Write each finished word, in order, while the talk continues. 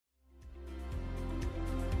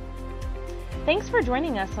Thanks for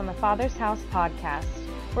joining us on the Father's House podcast,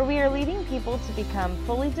 where we are leading people to become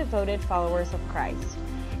fully devoted followers of Christ.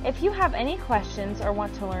 If you have any questions or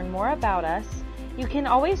want to learn more about us, you can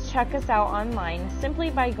always check us out online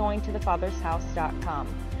simply by going to thefathershouse.com.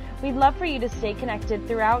 We'd love for you to stay connected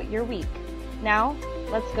throughout your week. Now,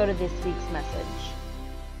 let's go to this week's message.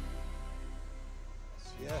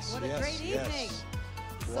 What a great evening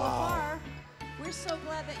so far. We're so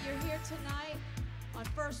glad that you're here tonight on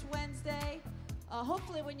First Wednesday.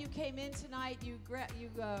 Hopefully when you came in tonight, you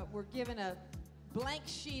were given a blank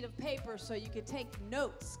sheet of paper so you could take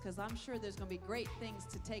notes, because I'm sure there's going to be great things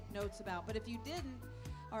to take notes about. But if you didn't,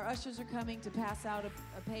 our ushers are coming to pass out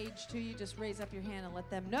a page to you. Just raise up your hand and let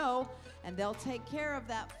them know, and they'll take care of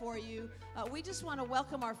that for you. We just want to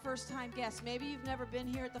welcome our first-time guests. Maybe you've never been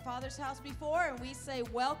here at the Father's House before, and we say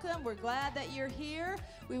welcome. We're glad that you're here.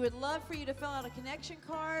 We would love for you to fill out a connection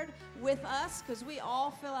card with us, because we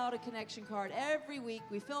all fill out a connection card every week.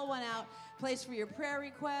 We fill one out, place for your prayer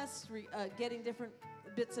requests, getting different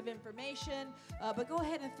bits of information, but go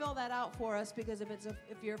ahead and fill that out for us, because if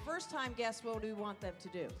you're a first-time guest, what do we want them to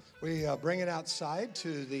do? We bring it outside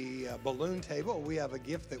to the balloon table. We have a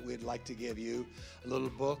gift that we'd like to give you, a little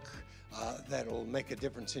book that will make a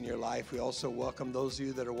difference in your life. We also welcome those of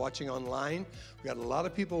you that are watching online. We got a lot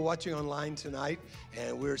of people watching online tonight,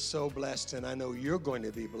 and we're so blessed, and I know you're going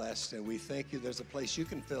to be blessed, and we thank you. There's a place you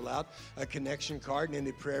can fill out a connection card and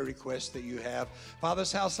any prayer requests that you have.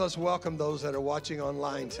 Father's House, let's welcome those that are watching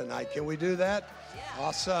online tonight. Can we do that? Yeah.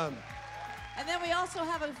 Awesome. And then we also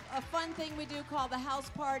have a fun thing we do called the house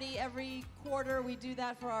party. Every quarter we do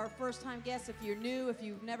that for our first-time guests. If you're new, if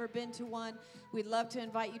you've never been to one, we'd love to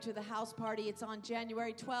invite you to the house party. It's on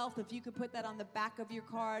January 12th. If you could put that on the back of your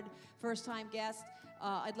card, first-time guest,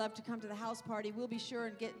 I'd love to come to the house party. We'll be sure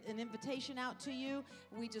and get an invitation out to you.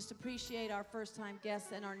 We just appreciate our first-time guests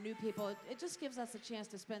and our new people. It just gives us a chance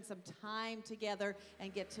to spend some time together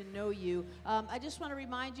and get to know you. I just want to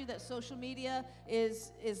remind you that social media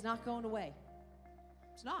is not going away.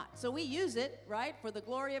 It's not. So we use it, right, for the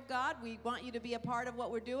glory of God. We want you to be a part of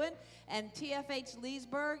what we're doing. And TFH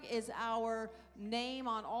Leesburg is our name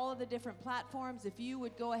on all of the different platforms. If you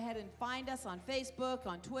would go ahead and find us on Facebook,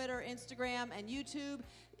 on Twitter, Instagram, and YouTube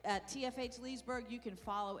at TFH Leesburg, you can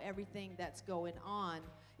follow everything that's going on.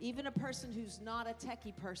 Even a person who's not a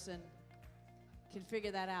techie person can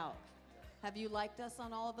figure that out. Have you liked us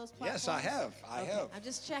on all of those platforms? Yes, I have. I have. I'm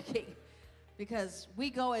just checking, because we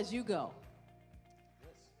go as you go.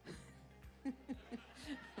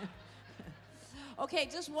 Okay,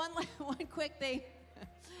 just one quick thing.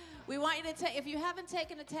 We want you to take, if you haven't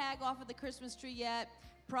taken a tag off of the Christmas tree yet,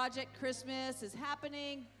 Project Christmas is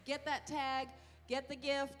happening. Get that tag, get the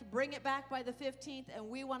gift, bring it back by the 15th, and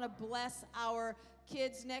we want to bless our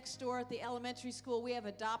kids next door at the elementary school. We have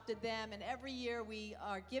adopted them, and every year we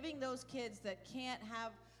are giving those kids that can't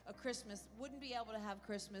have a Christmas, wouldn't be able to have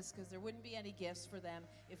Christmas, because there wouldn't be any gifts for them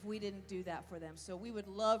if we didn't do that for them. So we would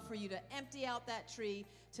love for you to empty out that tree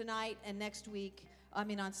tonight and next week,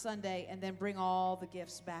 on Sunday, and then bring all the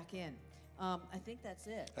gifts back in. I think that's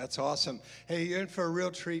it. That's awesome. Hey, you're in for a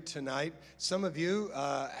real treat tonight. Some of you,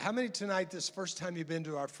 how many tonight, this first time you've been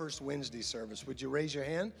to our first Wednesday service? Would you raise your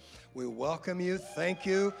hand? We welcome you. Thank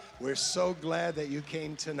you. We're so glad that you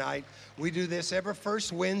came tonight. We do this every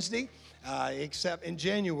first Wednesday. Except in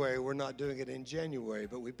January. We're not doing it in January,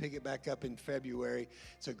 but we pick it back up in February.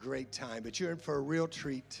 It's a great time. But you're in for a real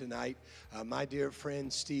treat tonight. My dear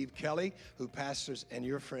friend Steve Kelly, who pastors, and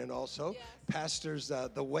your friend also, pastors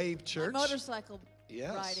the Wave Church. My motorcycle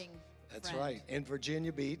yes. riding. That's friend. right, in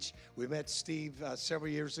Virginia Beach. We met Steve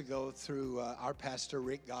several years ago through our pastor,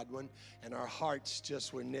 Rick Godwin, and our hearts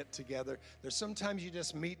just were knit together. There's sometimes you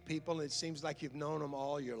just meet people, and it seems like you've known them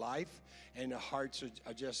all your life, and the hearts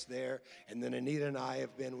are just there. And then Anita and I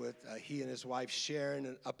have been with he and his wife,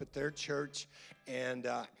 Sharon, up at their church, and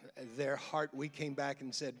their heart, we came back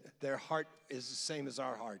and said, their heart is the same as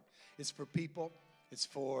our heart. It's for people, it's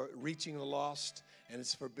for reaching the lost, and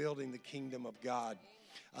it's for building the kingdom of God.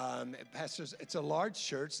 Pastors, it's a large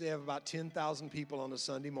church. They have about 10,000 people on a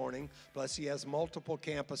Sunday morning. Plus, he has multiple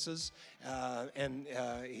campuses, and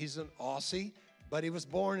he's an Aussie, but he was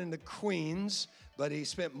born in the Queens, but he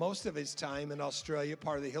spent most of his time in Australia,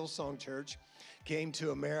 part of the Hillsong Church. Came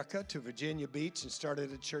to America, to Virginia Beach, and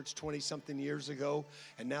started a church 20-something years ago,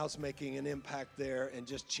 and now is making an impact there and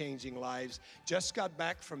just changing lives. Just got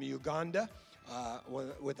back from Uganda.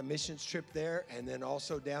 With a missions trip there, and then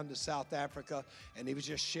also down to South Africa, and he was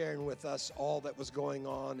just sharing with us all that was going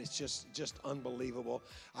on. It's just unbelievable.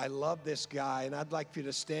 I love this guy, and I'd like for you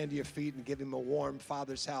to stand to your feet and give him a warm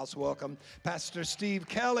Father's House welcome. Pastor Steve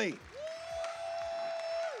Kelly.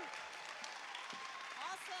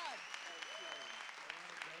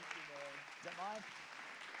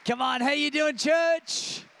 Come on, how you doing,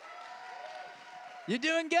 church? You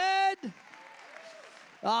doing good?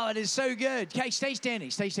 Oh, it is so good. Okay, stay standing.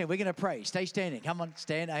 Stay standing. We're going to pray. Stay standing. Come on,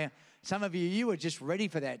 stand. Some of you were just ready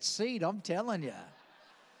for that seed, I'm telling you.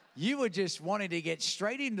 You were just wanting to get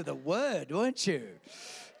straight into the word, weren't you?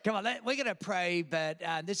 Come on, we're going to pray, but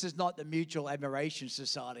this is not the Mutual Admiration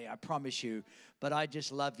Society, I promise you. But I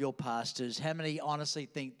just love your pastors. How many honestly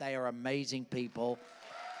think they are amazing people?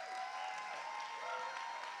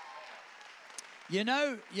 You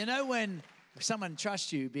know when someone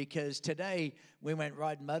trusts you, because today we went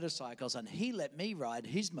riding motorcycles and he let me ride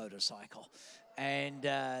his motorcycle. And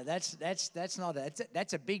that's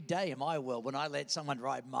a big day in my world when I let someone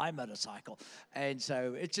ride my motorcycle. And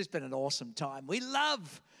so it's just been an awesome time. We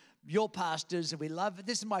love your pastors, and we love,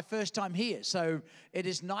 this is my first time here, so it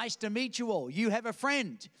is nice to meet you all. You have a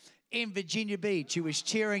friend in Virginia Beach who is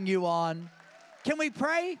cheering you on. Can we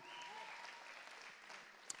pray?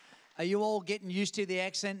 Are you all getting used to the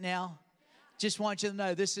accent now? Just want you to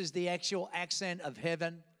know this is the actual accent of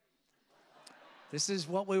heaven. This is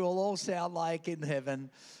what we will all sound like in heaven.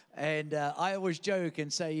 And I always joke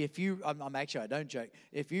and say, I don't joke.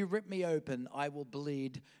 If you rip me open, I will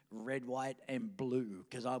bleed red, white, and blue.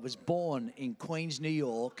 Because I was born in Queens, New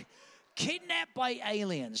York, kidnapped by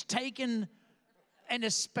aliens, taken in a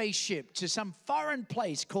spaceship to some foreign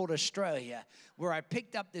place called Australia, where I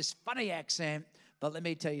picked up this funny accent. But let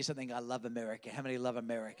me tell you something, I love America. How many love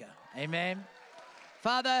America? Amen?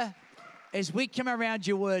 Father, as we come around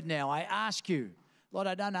your word now, I ask you, Lord,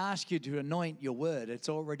 I don't ask you to anoint your word. It's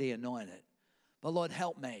already anointed. But Lord,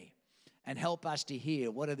 help me and help us to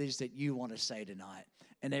hear what it is that you want to say tonight.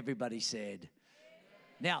 And everybody said,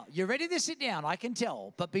 now, you're ready to sit down, I can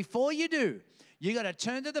tell. But before you do, you got to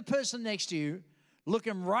turn to the person next to you, look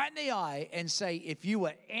him right in the eye and say, if you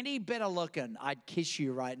were any better looking, I'd kiss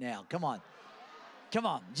you right now. Come on. Come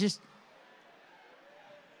on. Just,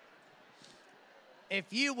 if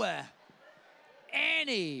you were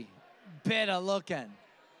any better looking.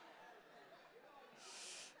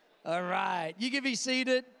 All right, you can be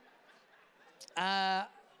seated. I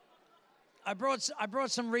brought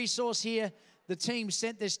some resource here. The team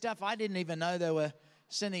sent this stuff. I didn't even know they were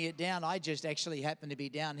sending it down. I just actually happened to be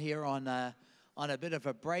down here on a bit of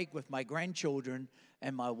a break with my grandchildren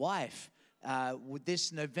and my wife. With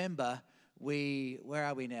this November, where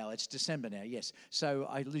are we now? It's December now, yes. So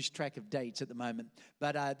I lose track of dates at the moment.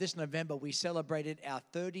 But this November, we celebrated our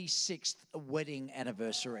 36th wedding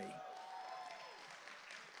anniversary.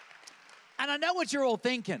 And I know what you're all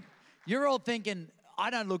thinking. You're all thinking, I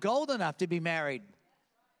don't look old enough to be married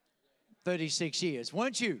 36 years.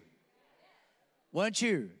 Weren't you? Weren't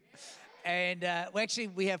you? And actually,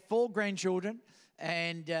 we have 4 grandchildren.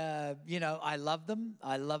 And, I love them.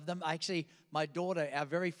 I love them. Actually, my daughter, our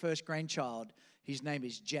very first grandchild, his name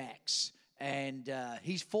is Jax. And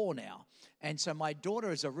he's 4 now. And so my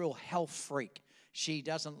daughter is a real health freak. She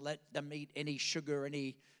doesn't let them eat any sugar,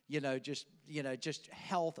 just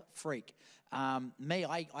health freak. Me,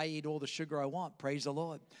 I eat all the sugar I want, praise the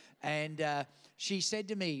Lord. And she said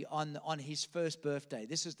to me on his first birthday,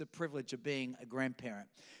 this is the privilege of being a grandparent.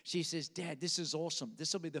 She says, Dad, this is awesome.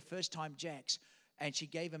 This will be the first time Jax. And she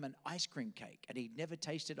gave him an ice cream cake, and he'd never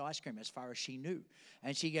tasted ice cream as far as she knew.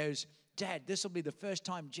 And she goes, Dad, this will be the first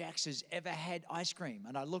time Jax has ever had ice cream.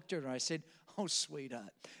 And I looked at her and I said, oh,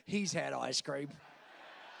 sweetheart, he's had ice cream.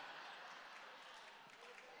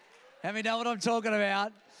 Let me know what I'm talking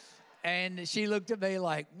about. And she looked at me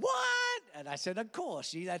like, what? And I said, of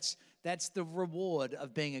course. That's the reward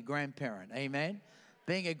of being a grandparent. Amen?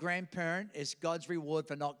 Being a grandparent is God's reward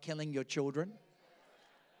for not killing your children.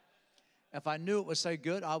 If I knew it was so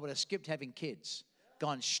good, I would have skipped having kids,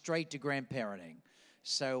 gone straight to grandparenting.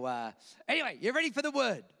 So anyway, you ready for the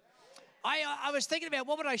word? I was thinking about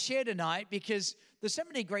what would I share tonight, because there's so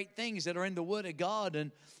many great things that are in the Word of God, and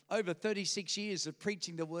over 36 years of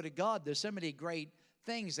preaching the Word of God, there's so many great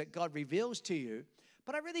things that God reveals to you.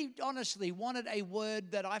 But I really honestly wanted a word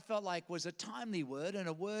that I felt like was a timely word, and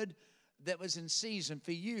a word that was in season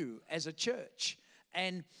for you as a church.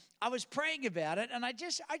 And I was praying about it, and I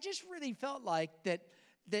just really felt like that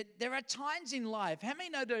there are times in life. How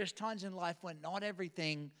many know there's times in life when not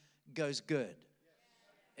everything goes good?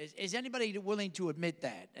 Is anybody willing to admit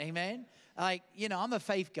that? Amen? I'm a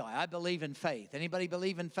faith guy. I believe in faith. Anybody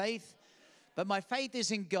believe in faith? But my faith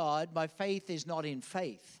is in God. My faith is not in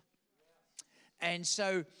faith. And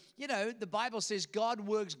so, the Bible says God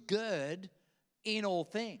works good in all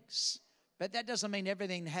things. But that doesn't mean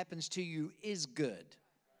everything that happens to you is good.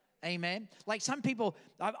 Amen. Like some people,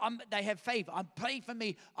 they have faith. Pray for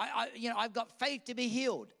me. I've got faith to be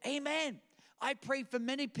healed. Amen. I pray for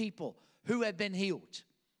many people who have been healed.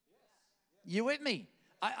 You with me?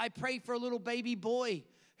 I prayed for a little baby boy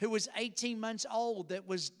who was 18 months old that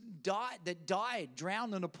died,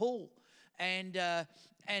 drowned in a pool. And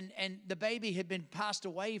the baby had been passed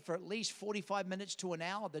away for at least 45 minutes to an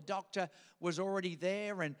hour. The doctor was already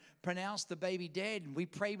there and pronounced the baby dead. And we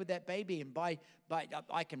prayed with that baby. And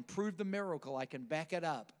I can prove the miracle. I can back it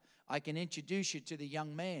up. I can introduce you to the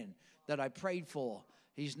young man that I prayed for.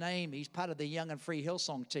 He's part of the Young and Free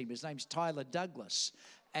Hillsong team. His name's Tyler Douglas.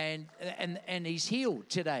 And he's healed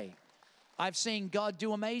today. I've seen God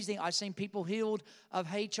do amazing. I've seen people healed of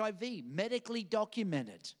HIV, medically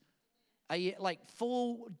documented. Like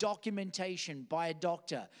full documentation by a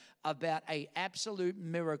doctor about an absolute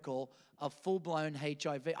miracle of full-blown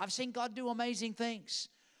HIV. I've seen God do amazing things.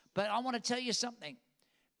 But I want to tell you something.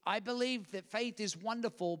 I believe that faith is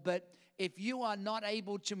wonderful, but if you are not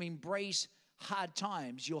able to embrace hard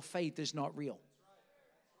times, your faith is not real.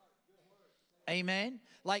 Amen?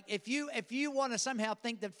 Like if you want to somehow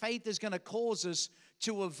think that faith is going to cause us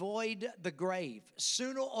to avoid the grave,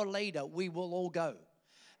 sooner or later we will all go.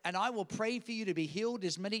 And I will pray for you to be healed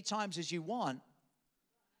as many times as you want.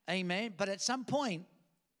 Amen. But at some point,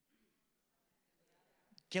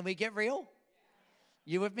 can we get real?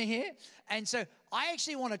 You with me here? And so I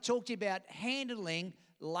actually want to talk to you about handling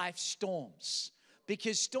life storms.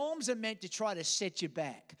 Because storms are meant to try to set you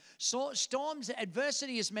back. So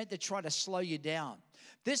adversity is meant to try to slow you down.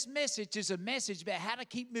 This message is a message about how to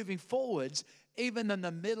keep moving forwards even in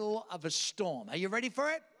the middle of a storm. Are you ready for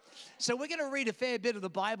it? So we're going to read a fair bit of the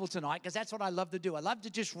Bible tonight because that's what I love to do. I love to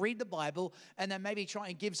just read the Bible and then maybe try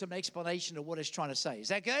and give some explanation of what it's trying to say. Is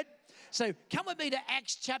that good? So come with me to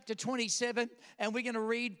Acts chapter 27 and we're going to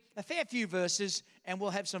read a fair few verses and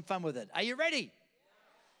we'll have some fun with it. Are you ready?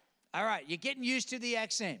 All right, you're getting used to the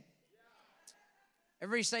accent.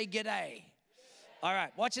 Everybody say g'day. All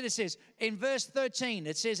right, watch what it says. In verse 13,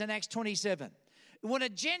 it says in Acts 27, when a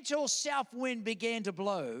gentle south wind began to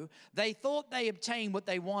blow, they thought they obtained what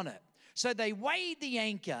they wanted. So they weighed the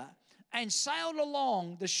anchor and sailed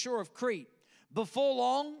along the shore of Crete. Before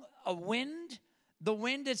long, the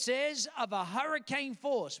wind, it says, of a hurricane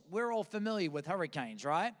force. We're all familiar with hurricanes,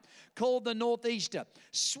 right? Called the northeaster,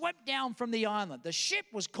 swept down from the island. The ship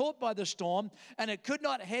was caught by the storm, and it could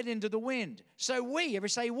not head into the wind. So everybody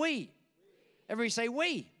say we. Everybody say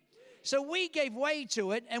we. So we gave way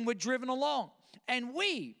to it and were driven along. And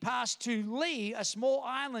we passed to lee a small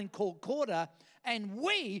island called Cauda, and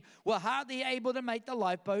we were hardly able to make the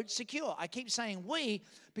lifeboat secure. I keep saying we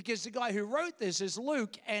because the guy who wrote this is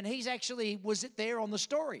Luke, and he's actually was there on the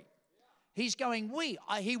story. He's going we.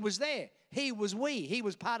 He was there. He was we. He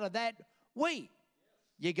was part of that we.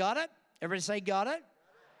 You got it? Everybody say got it?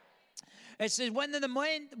 It says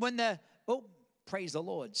oh, praise the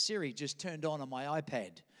Lord. Siri just turned on my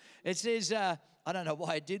iPad. It says, I don't know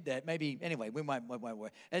why I did that. Maybe, anyway, we won't worry.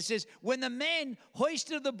 It says, when the men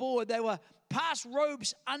hoisted the board, they were passed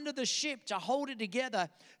ropes under the ship to hold it together.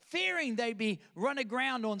 Fearing they'd be run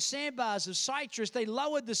aground on sandbars of Cyprus, they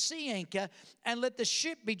lowered the sea anchor and let the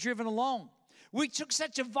ship be driven along. We took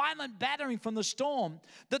such a violent battering from the storm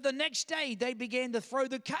that the next day they began to throw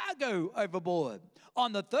the cargo overboard.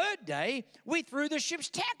 On the third day, we threw the ship's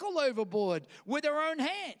tackle overboard with our own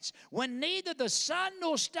hands, when neither the sun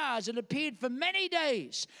nor stars had appeared for many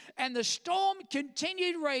days, and the storm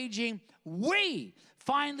continued raging. We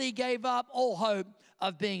finally gave up all hope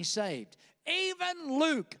of being saved. Even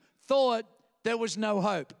Luke thought there was no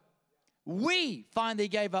hope. We finally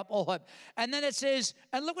gave up all hope. And then it says,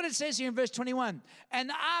 and look what it says here in verse 21.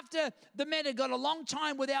 And after the men had got a long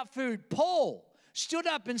time without food, Paul stood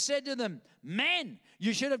up and said to them, men,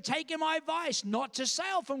 you should have taken my advice not to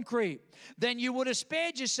sail from Crete. Then you would have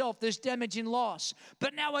spared yourself this damage and loss.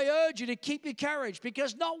 But now I urge you to keep your courage,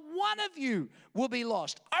 because not one of you will be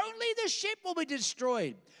lost. Only the ship will be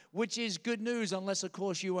destroyed, which is good news unless, of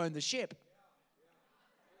course, you own the ship.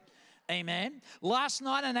 Amen. Last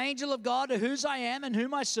night, an angel of God, whose I am and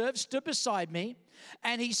whom I serve, stood beside me.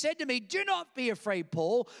 And he said to me, do not be afraid,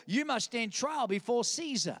 Paul. You must stand trial before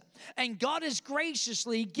Caesar. And God has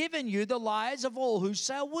graciously given you the lives of all who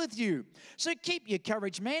sail with you. So keep your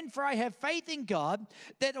courage, men, for I have faith in God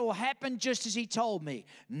that it will happen just as he told me.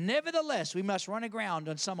 Nevertheless, we must run aground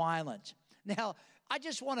on some island. Now, I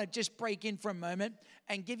just want to break in for a moment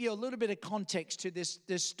and give you a little bit of context to this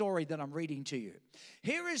story that I'm reading to you.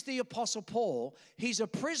 Here is the Apostle Paul. He's a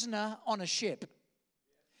prisoner on a ship.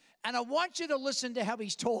 And I want you to listen to how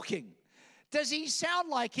he's talking. Does he sound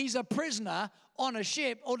like he's a prisoner on a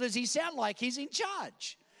ship, or does he sound like he's in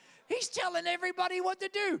charge? He's telling everybody what to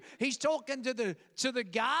do. He's talking to the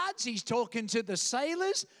guards. He's talking to the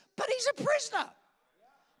sailors, but he's a prisoner.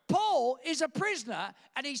 Paul is a prisoner,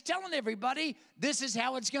 and he's telling everybody, this is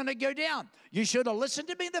how it's going to go down. You should have listened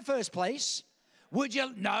to me in the first place. Would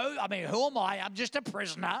you? No, I mean, who am I? I'm just a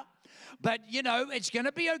prisoner. But, you know, it's going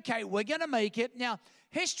to be okay. We're going to make it. Now,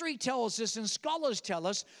 history tells us and scholars tell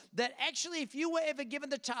us that actually if you were ever given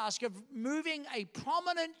the task of moving a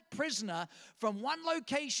prominent prisoner from one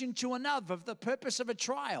location to another for the purpose of a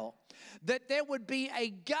trial, that there would be a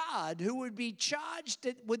guard who would be charged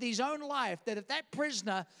with his own life, that if that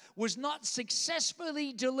prisoner was not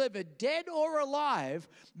successfully delivered, dead or alive,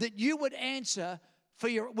 that you would answer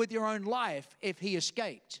with your own life if he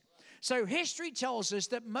escaped. So history tells us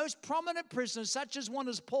that most prominent prisoners, such as one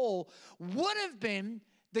as Paul, would have been,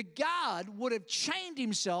 the guard would have chained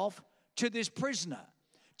himself to this prisoner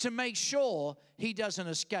to make sure he doesn't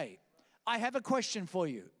escape. I have a question for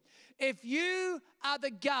you. If you are the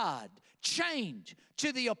guard chained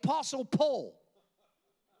to the Apostle Paul,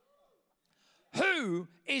 who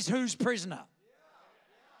is whose prisoner?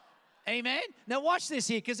 Amen? Now watch this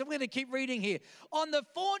here, because I'm going to keep reading here. On the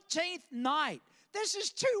 14th night, this is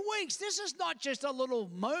 2 weeks. This is not just a little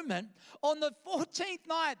moment. On the 14th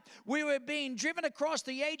night, we were being driven across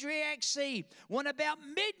the Adriatic Sea when about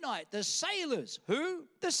midnight, the sailors, who?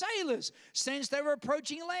 The sailors, sensed they were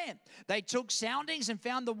approaching land. They took soundings and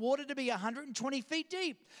found the water to be 120 feet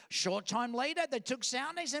deep. Short time later, they took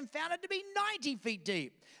soundings and found it to be 90 feet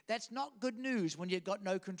deep. That's not good news when you've got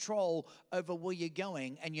no control over where you're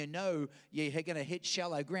going and you know you're going to hit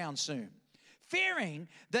shallow ground soon. Fearing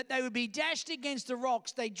that they would be dashed against the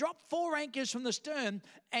rocks, they dropped 4 anchors from the stern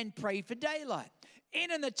and prayed for daylight. In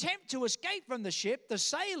an attempt to escape from the ship, the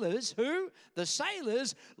sailors, The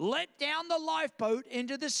sailors let down the lifeboat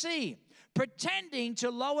into the sea, pretending to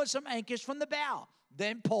lower some anchors from the bow.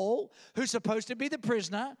 Then Paul, who's supposed to be the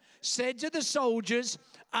prisoner, said to the soldiers,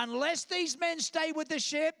 unless these men stay with the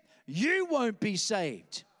ship, you won't be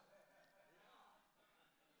saved.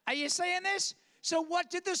 Are you seeing this? So what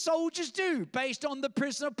did the soldiers do based on the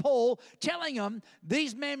prisoner Paul telling them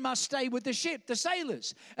these men must stay with the ship, the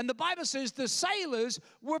sailors? And the Bible says the sailors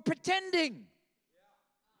were pretending.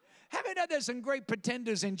 Have you know there's some great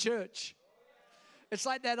pretenders in church? It's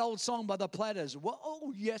like that old song by the Platters. Well,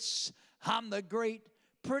 oh, yes, I'm the great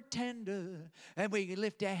pretender. And we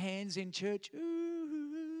lift our hands in church.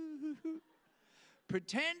 Ooh,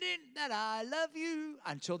 pretending that I love you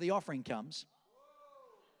until the offering comes.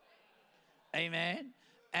 Amen.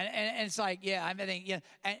 And it's like, yeah, I mean, yeah.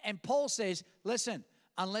 And Paul says, listen,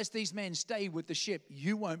 unless these men stay with the ship,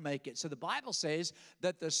 you won't make it. So the Bible says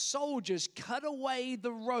that the soldiers cut away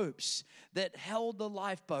the ropes that held the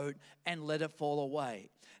lifeboat and let it fall away.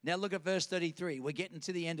 Now look at verse 33. We're getting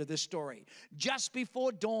to the end of this story. Just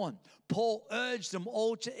before dawn, Paul urged them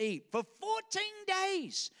all to eat. For 14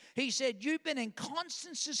 days, he said, you've been in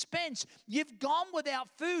constant suspense. You've gone without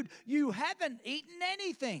food. You haven't eaten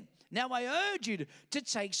anything. Now I urge you to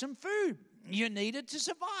take some food. You need it to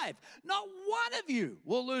survive. Not one of you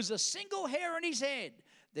will lose a single hair on his head.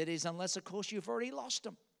 That is, unless, of course, you've already lost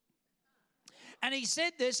them. And he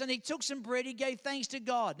said this, and he took some bread. He gave thanks to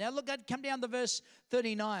God. Now look, come down to verse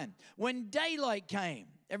 39. When daylight came,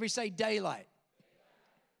 everybody say daylight.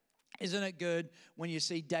 Isn't it good when you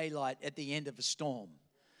see daylight at the end of a storm?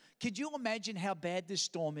 Could you imagine how bad this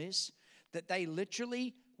storm is? That they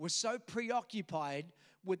literally were so preoccupied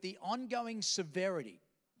with the ongoing severity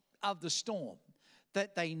of the storm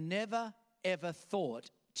that they never, ever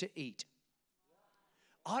thought to eat.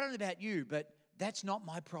 I don't know about you, but that's not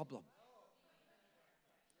my problem.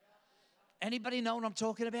 Anybody know what I'm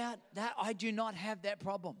talking about? That I do not have that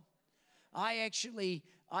problem.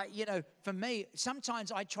 For me,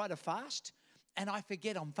 sometimes I try to fast and I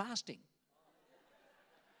forget I'm fasting.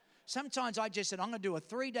 Sometimes I just said, I'm going to do a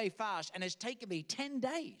 3-day fast, and it's taken me 10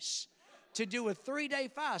 days to do a 3-day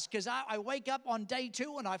fast because I wake up on day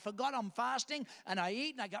 2 and I forgot I'm fasting, and I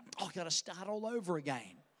eat and I go, I've got to start all over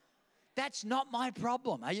again. That's not my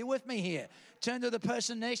problem. Are you with me here? Turn to the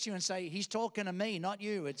person next to you and say, he's talking to me, not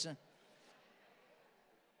you.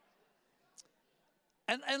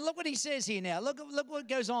 And look what he says here now. Look what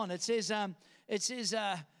goes on. It says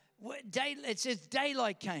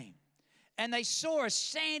daylight came, and they saw a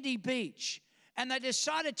sandy beach, and they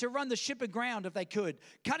decided to run the ship aground if they could,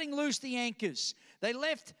 cutting loose the anchors. They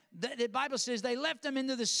left. The Bible says they left them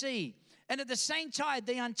into the sea. And at the same time,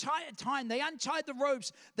 they untied the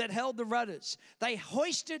ropes that held the rudders. They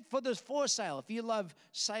hoisted for the foresail. If you love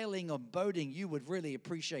sailing or boating, you would really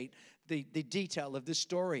appreciate the detail of this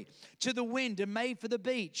story. To the wind and made for the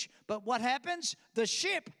beach. But what happens? The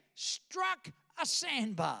ship struck a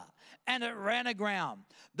sandbar, and it ran aground.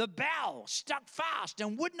 The bow stuck fast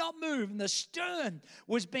and would not move, and the stern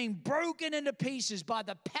was being broken into pieces by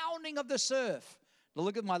the pounding of the surf. Now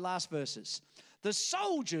look at my last verses. The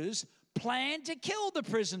soldiers planned to kill the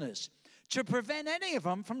prisoners to prevent any of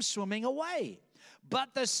them from swimming away.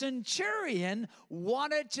 But the centurion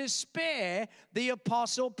wanted to spare the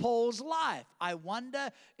Apostle Paul's life. I wonder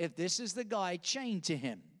if this is the guy chained to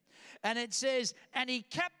him. And it says, and he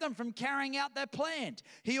kept them from carrying out their plan.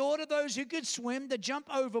 He ordered those who could swim to jump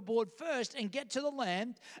overboard first and get to the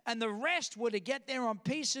land, and the rest were to get there on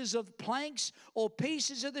pieces of planks or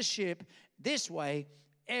pieces of the ship. This way,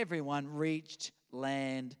 everyone reached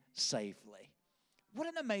land safely. What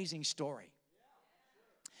an amazing story.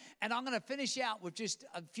 And I'm going to finish out with just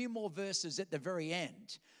a few more verses at the very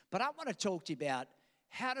end. But I want to talk to you about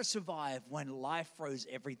how to survive when life throws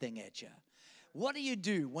everything at you. What do you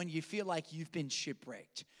do when you feel like you've been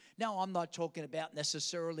shipwrecked? Now, I'm not talking about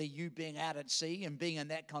necessarily you being out at sea and being in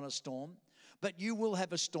that kind of storm. But you will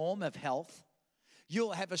have a storm of health.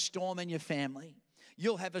 You'll have a storm in your family.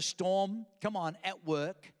 You'll have a storm, come on, at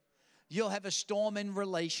work. You'll have a storm in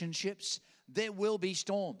relationships. There will be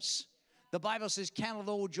storms. The Bible says, count it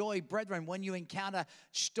all joy, brethren, when you encounter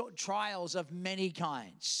trials of many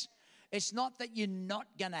kinds. It's not that you're not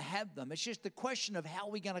going to have them. It's just the question of how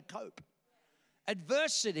we're going to cope.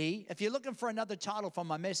 Adversity, if you're looking for another title for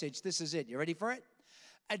my message, this is it. You ready for it?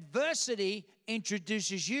 Adversity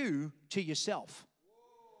introduces you to yourself.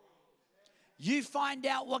 You find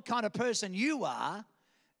out what kind of person you are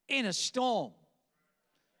in a storm.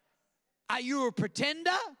 Are you a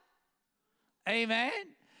pretender? Amen.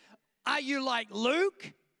 Are you like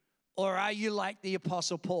Luke, or are you like the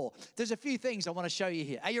Apostle Paul? There's a few things I want to show you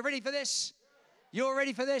here. Are you ready for this? You're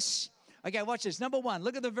ready for this? Okay, watch this. Number one,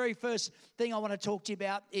 look at the very first thing I want to talk to you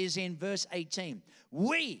about is in verse 18.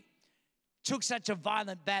 We took such a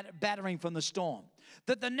violent battering from the storm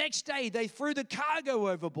that the next day they threw the cargo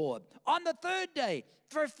overboard. On the third day,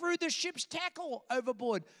 they threw the ship's tackle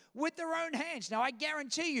overboard with their own hands. Now, I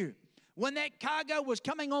guarantee you, when that cargo was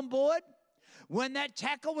coming on board, when that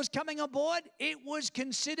tackle was coming on board, it was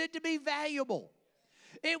considered to be valuable.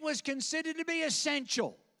 It was considered to be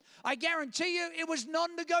essential. I guarantee you it was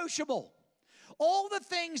non-negotiable. All the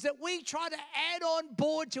things that we try to add on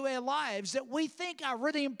board to our lives that we think are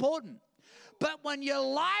really important. But when your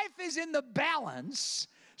life is in the balance,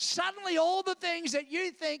 suddenly all the things that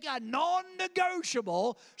you think are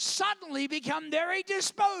non-negotiable suddenly become very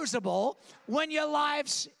disposable when your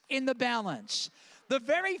life's in the balance. The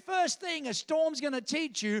very first thing a storm's going to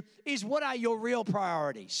teach you is what are your real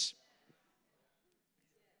priorities.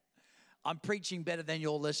 I'm preaching better than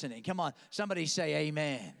you're listening. Come on, somebody say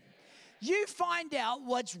amen. You find out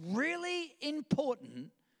what's really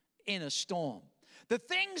important in a storm. The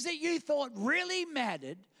things that you thought really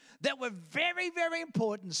mattered, that were very, very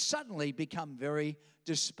important, suddenly become very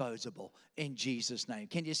disposable in Jesus' name.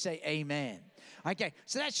 Can you say amen? Okay,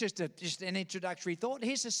 so that's just an introductory thought.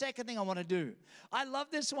 Here's the second thing I want to do. I love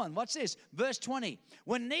this one. Watch this. Verse 20.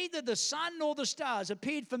 When neither the sun nor the stars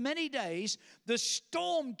appeared for many days, the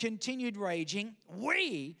storm continued raging.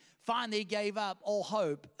 We finally gave up all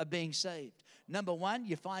hope of being saved. Number one,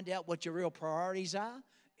 you find out what your real priorities are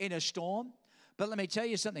in a storm. But let me tell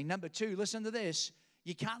you something. Number two, listen to this.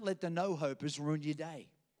 You can't let the no-hopers ruin your day.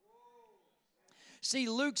 See,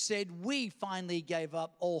 Luke said, we finally gave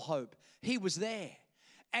up all hope. He was there.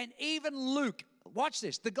 And even Luke, watch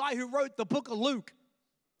this, the guy who wrote the book of Luke,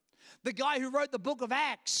 the guy who wrote the book of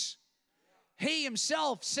Acts, he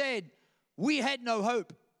himself said, we had no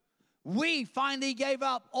hope. We finally gave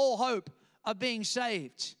up all hope of being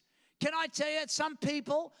saved. Can I tell you, some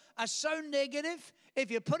people are so negative, if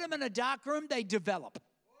you put them in a dark room, they develop.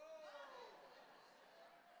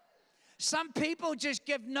 Some people just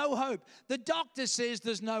give no hope. The doctor says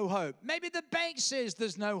there's no hope. Maybe the bank says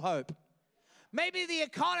there's no hope. Maybe the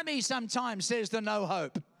economy sometimes says there's no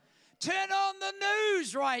hope. Turn on the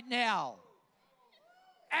news right now,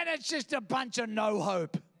 and it's just a bunch of no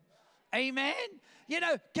hope. Amen? You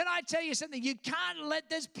know, can I tell you something? You can't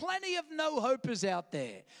there's plenty of no-hopers out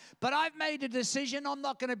there. But I've made a decision I'm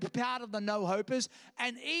not going to be part of the no-hopers.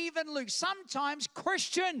 And even Luke, sometimes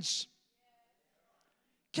Christians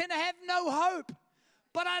can have no hope.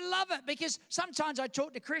 But I love it because sometimes I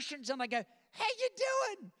talk to Christians and I go, how you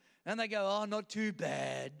doing? And they go, oh, not too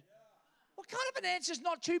bad. What kind of an answer is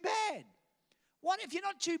not too bad? What if you're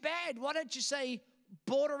not too bad, why don't you say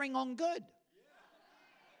bordering on good?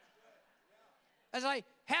 I was like,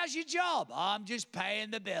 how's your job? Oh, I'm just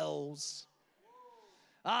paying the bills.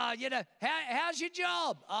 How's your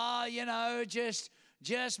job? Oh,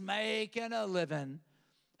 just making a living.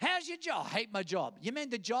 How's your job? I hate my job. You mean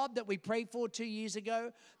the job that we prayed for 2 years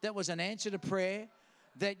ago that was an answer to prayer?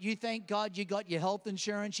 That you thank God you got your health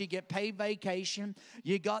insurance, you get paid vacation,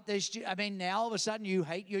 you got this. I mean, now all of a sudden you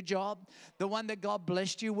hate your job, the one that God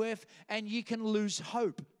blessed you with, and you can lose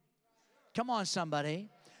hope. Come on, somebody.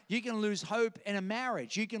 You can lose hope in a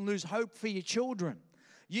marriage. You can lose hope for your children.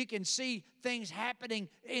 You can see things happening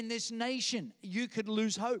in this nation. You could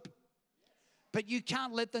lose hope. But you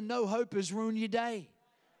can't let the no-hopers ruin your day.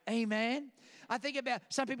 Amen. I think about,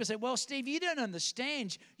 some people say, well, Steve, you don't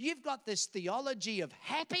understand. You've got this theology of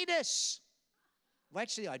happiness. Well,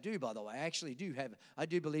 actually, I do, by the way. I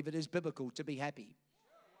do believe it is biblical to be happy.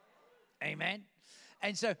 Amen.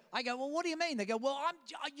 And so I go, well, what do you mean? They go, well,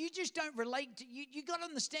 you just don't relate to, you got to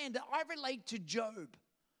understand that I relate to Job.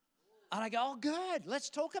 And I go, oh, good. Let's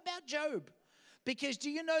talk about Job. Because do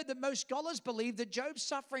you know that most scholars believe that Job's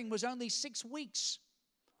suffering was only 6 weeks?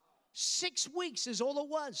 6 weeks is all it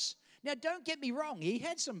was. Now, don't get me wrong. He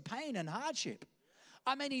had some pain and hardship.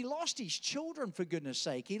 I mean, he lost his children, for goodness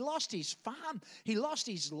sake. He lost his farm. He lost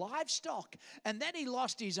his livestock. And then he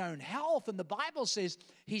lost his own health. And the Bible says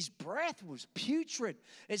his breath was putrid.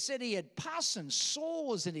 It said he had pus and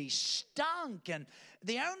sores and he stunk. And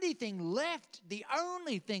the only thing left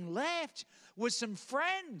was some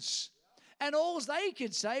friends. And all they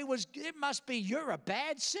could say was, it must be you're a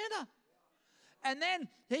bad sinner. And then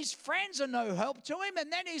his friends are no help to him.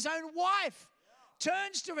 And then his own wife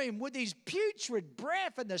turns to him with his putrid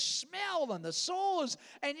breath and the smell and the sores.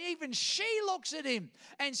 And even she looks at him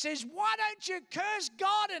and says, why don't you curse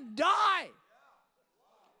God and die?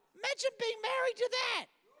 Imagine being married to that.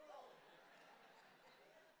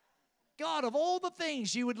 God, of all the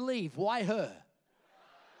things you would leave, why her?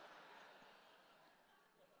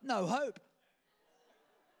 No hope.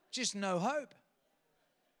 Just no hope.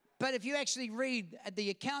 But if you actually read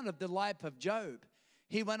the account of the life of Job,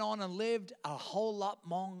 he went on and lived a whole lot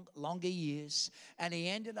longer years, and he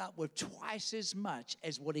ended up with twice as much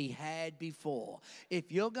as what he had before.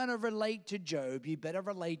 If you're going to relate to Job, you better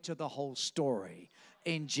relate to the whole story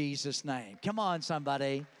in Jesus' name. Come on,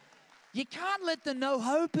 somebody. You can't let the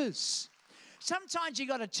no-hopers. Sometimes you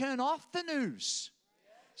got to turn off the news.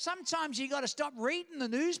 Sometimes you got to stop reading the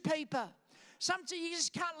newspaper. Sometimes you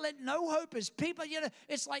just can't let no-hopers. People,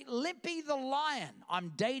 it's like Limpy the lion.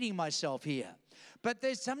 I'm dating myself here. But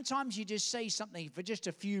there's sometimes you just say something for just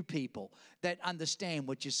a few people that understand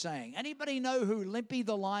what you're saying. Anybody know who Limpy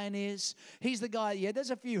the lion is? He's the guy, yeah,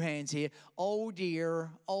 there's a few hands here. Oh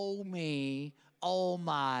dear, oh me, oh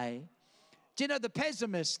my. Do you know the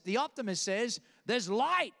pessimist, the optimist says, there's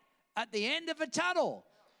light at the end of a tunnel.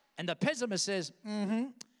 And the pessimist says,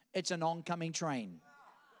 it's an oncoming train.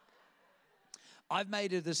 I've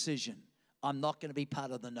made a decision. I'm not going to be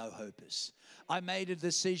part of the no-hopers. I made a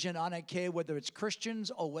decision. I don't care whether it's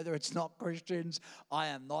Christians or whether it's not Christians. I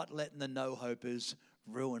am not letting the no-hopers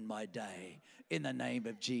ruin my day in the name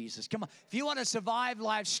of Jesus. Come on. If you want to survive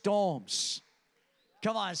life's storms,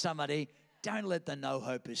 come on, somebody. Don't let the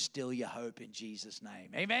no-hopers steal your hope in Jesus' name.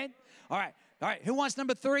 Amen? All right. Who wants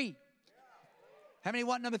number 3? How many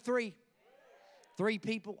want number 3? 3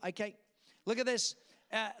 people. Okay. Look at this.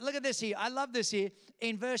 Look at this here. I love this here.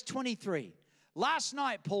 In verse 23. Last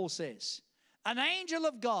night, Paul says, an angel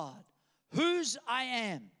of God, whose I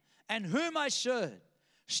am and whom I serve,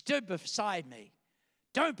 stood beside me.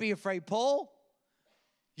 Don't be afraid, Paul.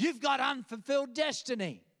 You've got unfulfilled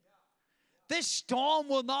destiny. This storm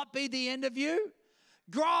will not be the end of you.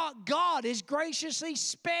 God has graciously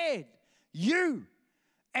spared you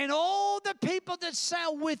and all the people that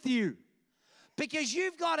sail with you, because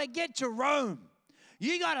you've got to get to Rome.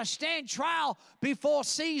 You got to stand trial before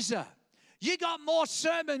Caesar. You got more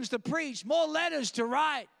sermons to preach, more letters to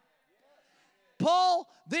write. Paul,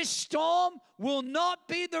 this storm will not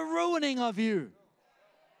be the ruining of you.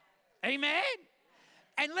 Amen?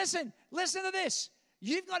 And listen to this.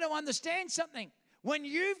 You've got to understand something. When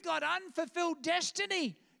you've got unfulfilled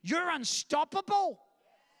destiny, you're unstoppable.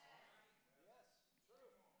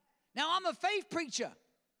 Now, I'm a faith preacher,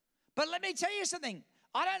 but let me tell you something.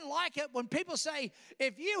 I don't like it when people say,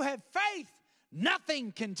 if you have faith,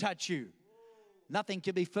 nothing can touch you. Nothing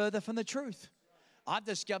can be further from the truth. I've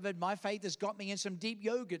discovered my faith has got me in some deep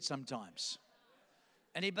yogurt sometimes.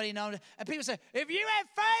 Anybody know? And people say, if you have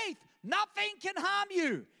faith, nothing can harm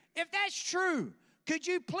you. If that's true, could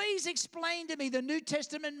you please explain to me the New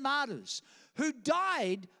Testament martyrs who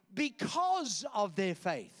died because of their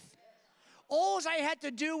faith? All they had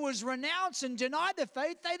to do was renounce and deny the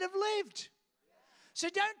faith, they'd have lived. So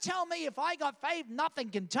don't tell me if I got faith, nothing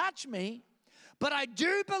can touch me. But I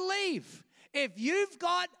do believe if you've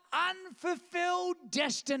got unfulfilled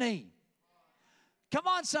destiny, Come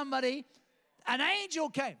on, somebody. An angel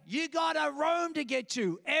came. You got a Rome to get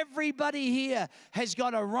to. Everybody here has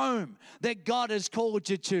got a Rome that God has called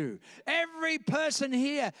you to. Every person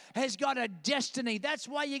here has got a destiny. That's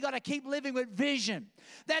why you got to keep living with vision.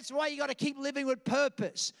 That's why you got to keep living with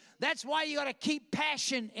purpose. That's why you got to keep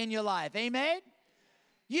passion in your life. Amen?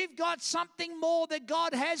 You've got something more that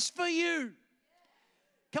God has for you.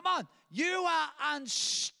 Come on. You are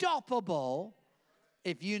unstoppable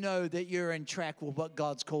if you know that you're in track with what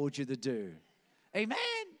God's called you to do. Amen.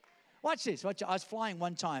 Watch this. I was flying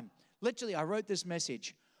one time. Literally, I wrote this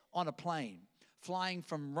message on a plane, flying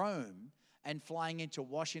from Rome and flying into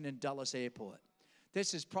Washington Dulles Airport.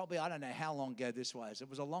 This is probably, I don't know how long ago this was. It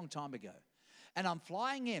was a long time ago. And I'm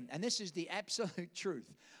flying in, and this is the absolute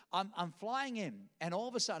truth. I'm flying in, and all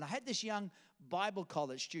of a sudden, I had this young Bible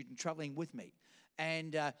college student traveling with me.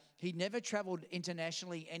 And he'd never traveled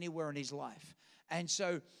internationally anywhere in his life. And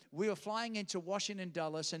so we were flying into Washington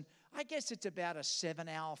Dulles, and I guess it's about a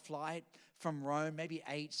 7-hour flight from Rome, maybe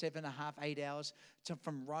 8 hours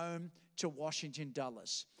from Rome to Washington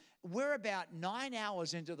Dulles. We're about 9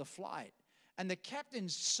 hours into the flight, and the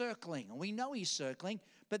captain's circling, and we know he's circling,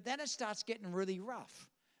 but then it starts getting really rough.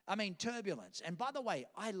 I mean, turbulence. And by the way,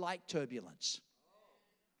 I like turbulence.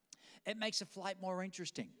 It makes a flight more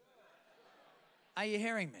interesting. Are you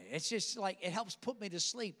hearing me? It's just like, it helps put me to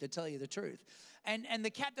sleep, to tell you the truth. And the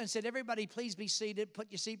captain said, everybody, please be seated, put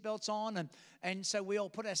your seatbelts on. And so we all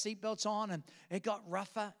put our seatbelts on, and it got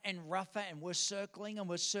rougher and rougher, and we're circling,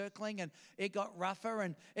 and it got rougher,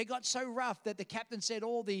 and it got so rough that the captain said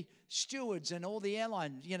all the stewards and all the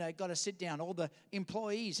airline, got to sit down. All the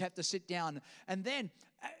employees have to sit down. And then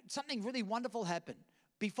something really wonderful happened.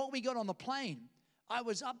 Before we got on the plane, I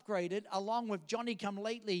was upgraded, along with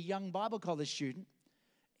Johnny-come-lately young Bible college student,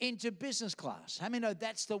 into business class. How many know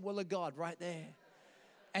that's the will of God right there?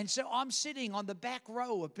 And so I'm sitting on the back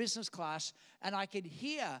row of business class, and I could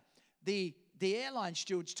hear the airline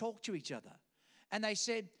stewards talk to each other. And they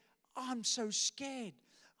said, I'm so scared.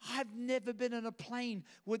 I've never been in a plane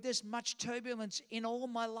with this much turbulence in all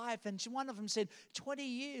my life. And one of them said, 20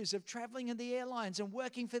 years of traveling in the airlines and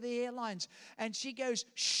working for the airlines. And she goes,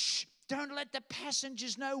 shh, don't let the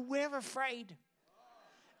passengers know we're afraid.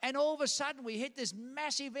 And all of a sudden, we hit this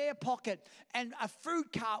massive air pocket, and a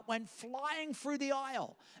fruit cart went flying through the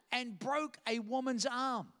aisle and broke a woman's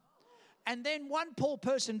arm. And then one poor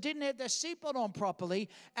person didn't have their seatbelt on properly,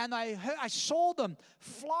 and I saw them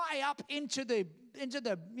fly up into the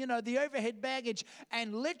overhead baggage,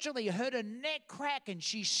 and literally heard her neck crack, and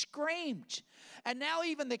she screamed. And now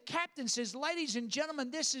even the captain says, ladies and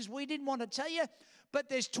gentlemen, we didn't want to tell you, but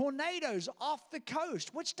there's tornadoes off the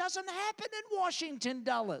coast, which doesn't happen in Washington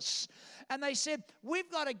Dulles. And they said, we've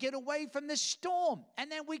got to get away from this storm. And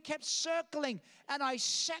then we kept circling, and I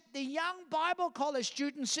sat the young Bible college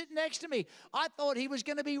student sitting next to me. I thought he was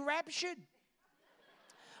going to be raptured.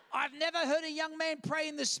 I've never heard a young man pray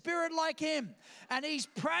in the Spirit like him. And he's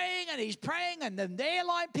praying, and the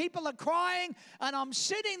airline people are crying, and I'm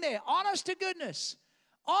sitting there, honest to goodness,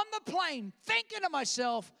 on the plane, thinking to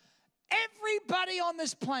myself, everybody on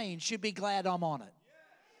this plane should be glad I'm on it.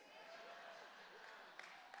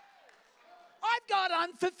 I've got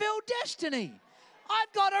unfulfilled destiny.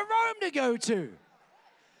 I've got a Rome to go to.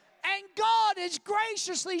 And God has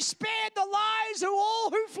graciously spared the lives of all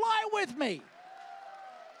who fly with me.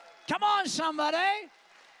 Come on, somebody.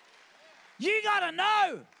 You got to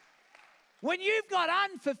know, when you've got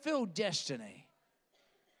unfulfilled destiny,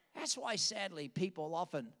 that's why sadly people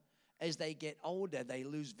often, as they get older, they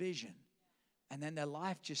lose vision. And then their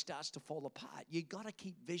life just starts to fall apart. You got to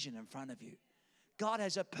keep vision in front of you. God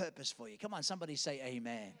has a purpose for you. Come on, somebody say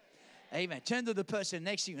amen. Amen. Turn to the person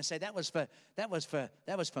next to you and say, that was for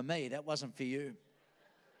me. That wasn't for you.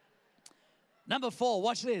 Number 4,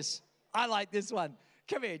 watch this. I like this one.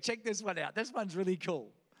 Come here, check this one out. This one's really cool.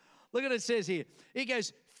 Look at what it says here. It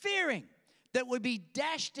goes, fearing that would be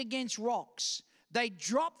dashed against rocks, they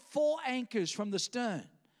dropped 4 anchors from the stern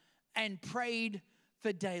and prayed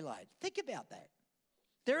for daylight. Think about that.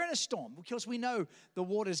 They're in a storm because we know the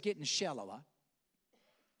water's getting shallower.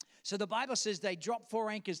 So the Bible says they dropped 4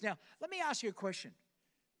 anchors. Now, let me ask you a question.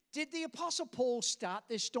 Did the Apostle Paul start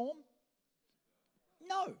this storm?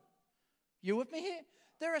 No. You with me here?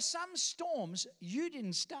 There are some storms you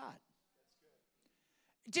didn't start.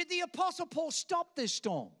 Did the Apostle Paul stop this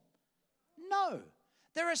storm? No.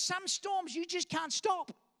 There are some storms you just can't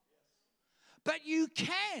stop. But you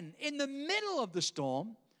can, in the middle of the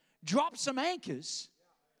storm, drop some anchors.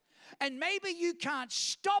 And maybe you can't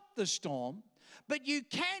stop the storm, but you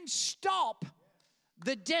can stop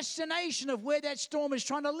the destination of where that storm is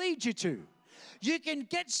trying to lead you to. You can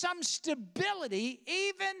get some stability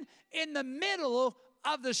even in the middle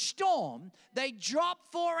of the storm. They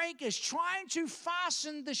dropped 4 anchors trying to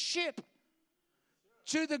fasten the ship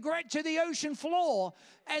to the ocean floor,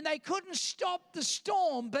 and they couldn't stop the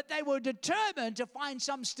storm, but they were determined to find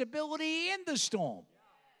some stability in the storm.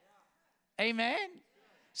 Amen?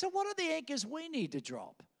 So what are the anchors we need to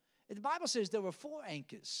drop? The Bible says there were 4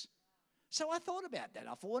 anchors. So I thought about that.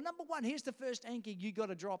 I thought, well, number 1, here's the first anchor you got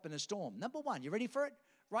to drop in a storm. Number 1, you ready for it?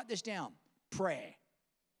 Write this down. Prayer.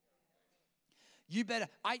 You better,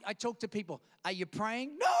 I talk to people, are you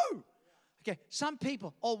praying? No. Okay, some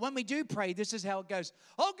people, when we do pray, this is how it goes.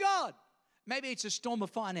 Oh, God. Maybe it's a storm of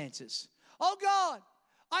finances. Oh, God.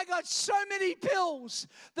 I got so many bills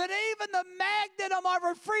that even the magnet on my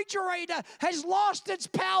refrigerator has lost its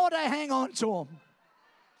power to hang on to them.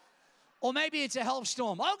 Or maybe it's a health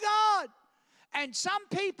storm. Oh, God. And some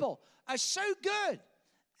people are so good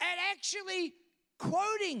at actually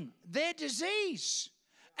quoting their disease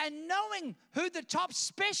and knowing who the top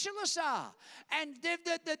specialists are. And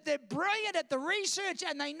they're brilliant at the research,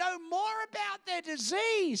 and they know more about their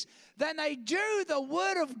disease than they do the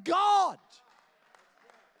Word of God.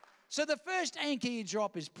 So the first anchor you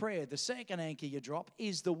drop is prayer. The second anchor you drop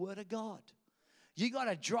is the Word of God. You got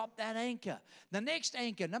to drop that anchor. The next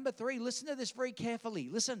anchor, number 3, listen to this very carefully.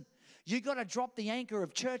 Listen, you got to drop the anchor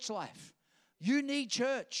of church life. You need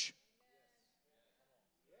church.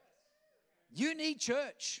 You need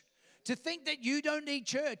church. To think that you don't need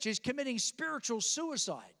church is committing spiritual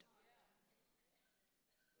suicide.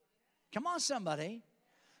 Come on, somebody.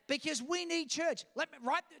 Because we need church.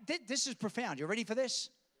 This is profound. You ready for this?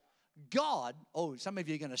 God, some of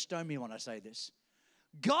you are going to stone me when I say this.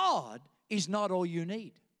 God is not all you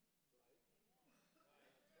need.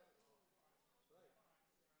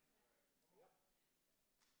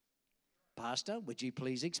 Pastor, would you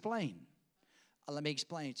please explain? Let me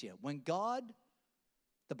explain it to you. When God,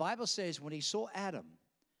 the Bible says when he saw Adam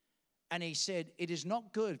and he said, it is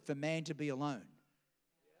not good for man to be alone.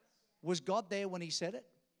 Was God there when he said it?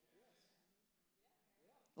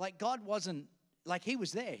 Like God wasn't, like he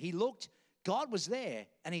was there. He looked, God was there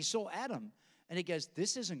and he saw Adam and he goes,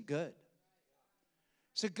 this isn't good.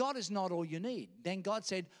 So God is not all you need. Then God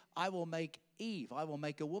said, I will make Eve. I will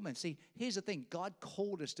make a woman. See, here's the thing. God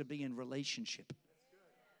called us to be in relationship.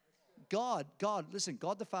 God, listen,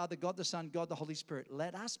 God the Father, God the Son, God the Holy Spirit,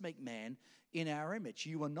 let us make man in our image.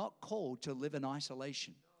 You are not called to live in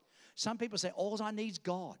isolation. Some people say, all I need is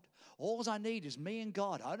God. All I need is me and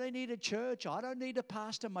God. I don't need a church. I don't need a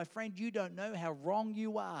pastor. My friend, you don't know how wrong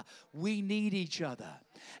you are. We need each other.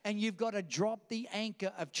 And you've got to drop the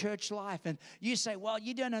anchor of church life. And you say, well,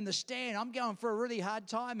 you don't understand. I'm going through a really hard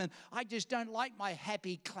time, and I just don't like my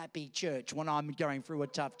happy, clappy church when I'm going through a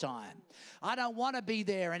tough time. I don't want to be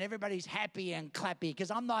there and everybody's happy and clappy because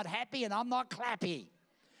I'm not happy and I'm not clappy.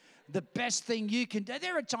 The best thing you can do.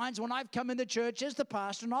 There are times when I've come into church as the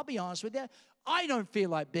pastor, and I'll be honest with you, I don't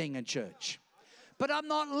feel like being in church. But I'm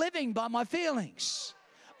not living by my feelings.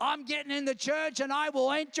 I'm getting in the church, and I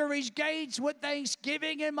will enter his gates with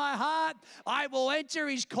thanksgiving in my heart. I will enter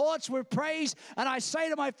his courts with praise. And I say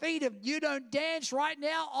to my feet, if you don't dance right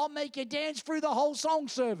now, I'll make you dance through the whole song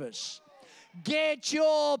service. Get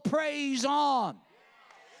your praise on.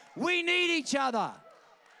 We need each other.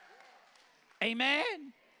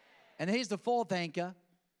 Amen. And here's the 4th anchor.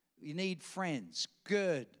 You need friends,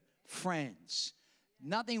 good friends.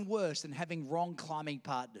 Nothing worse than having wrong climbing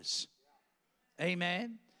partners.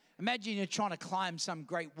 Amen. Imagine you're trying to climb some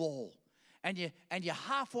great wall and you're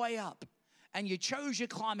halfway up and you chose your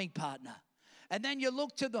climbing partner. And then you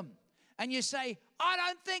look to them and you say, I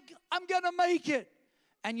don't think I'm going to make it.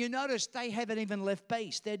 And you notice they haven't even left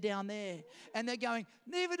base. They're down there. And they're going,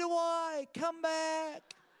 neither do I. Come back.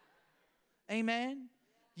 Amen.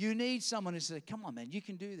 You need someone who says, come on, man, you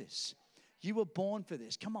can do this. You were born for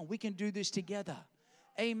this. Come on, we can do this together.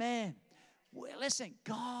 Amen. Well, listen,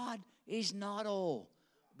 God is not all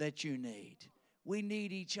that you need. We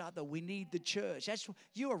need each other. We need the church.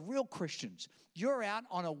 You are real Christians. You're out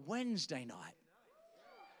on a Wednesday night.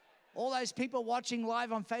 All those people watching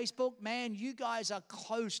live on Facebook, man, you guys are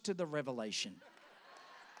close to the revelation.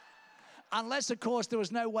 Unless, of course, there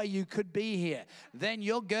was no way you could be here. Then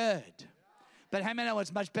you're good. But how many know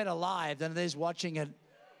it's much better live than it is watching it?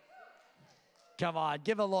 Come on,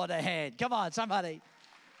 give the Lord a hand. Come on, somebody.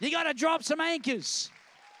 You got to drop some anchors.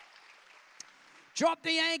 Drop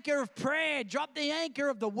the anchor of prayer. Drop the anchor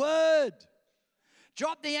of the Word.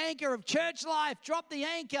 Drop the anchor of church life. Drop the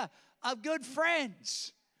anchor of good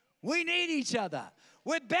friends. We need each other.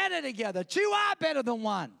 We're better together. 2 are better than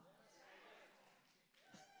 1.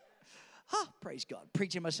 Oh, praise God.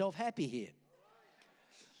 Preaching myself happy here.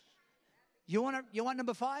 You want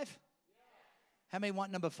number 5? How many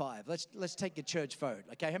want number 5? Let's take a church vote.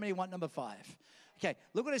 Okay, how many want number 5? Okay,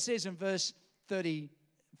 look what it says in verse 30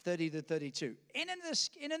 to 32. In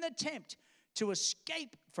an attempt to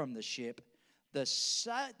escape from the ship, the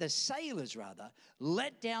sailors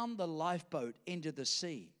let down the lifeboat into the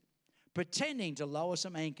sea, pretending to lower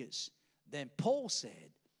some anchors. Then Paul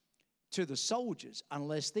said to the soldiers,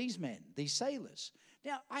 unless these sailors.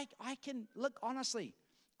 Now, I can, look, honestly,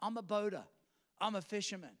 I'm a boater. I'm a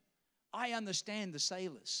fisherman. I understand the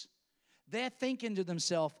sailors. They're thinking to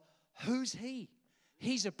themselves, who's he?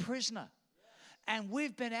 He's a prisoner. And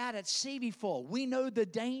we've been out at sea before. We know the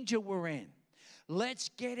danger we're in. Let's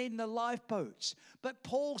get in the lifeboats. But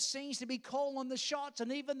Paul seems to be calling the shots,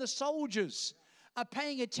 and even the soldiers are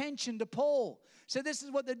paying attention to Paul. So this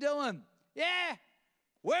is what they're doing. Yeah,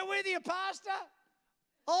 we're with you, Pastor.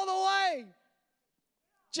 All the way.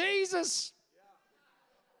 Jesus.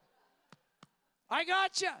 I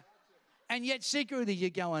got you. And yet secretly you're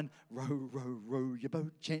going, row, row, row your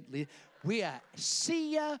boat gently. We are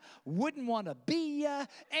see ya, wouldn't want to be ya,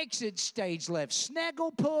 exit stage left,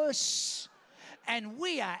 snagglepuss. And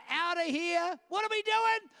we are out of here. What are we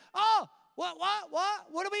doing? Oh, what?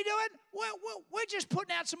 What are we doing? We're just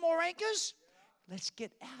putting out some more anchors. Let's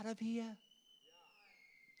get out of here.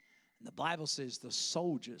 And the Bible says the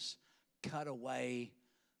soldiers cut away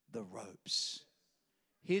the ropes.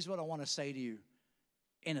 Here's what I want to say to you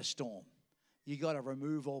in a storm. You got to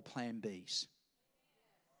remove all plan Bs.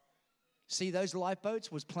 See, those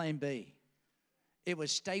lifeboats was plan B. It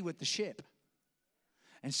was stay with the ship.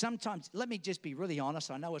 And sometimes, let me just be really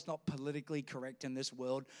honest. I know it's not politically correct in this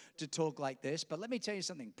world to talk like this, but let me tell you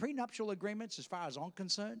something. Prenuptial agreements, as far as I'm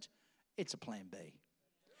concerned, it's a plan B.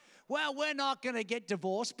 Well, we're not going to get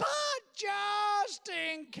divorced, but just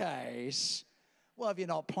in case. Well, if you're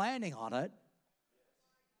not planning on it,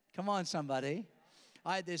 come on, somebody.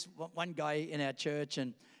 I had this one guy in our church,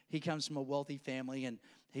 and he comes from a wealthy family, and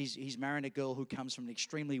he's marrying a girl who comes from an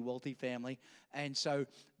extremely wealthy family. And so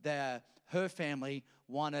her family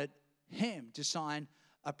wanted him to sign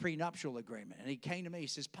a prenuptial agreement. And he came to me, he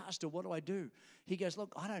says, Pastor, what do I do? He goes,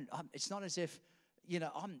 look, it's not as if,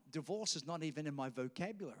 divorce is not even in my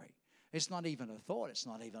vocabulary. It's not even a thought. It's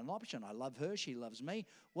not even an option. I love her. She loves me.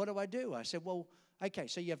 What do I do? I said, well, okay,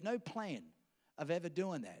 so you have no plan of ever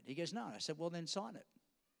doing that. He goes, no. I said, well, then sign it.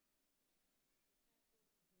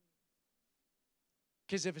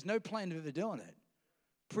 Because if there's no plan of ever doing it,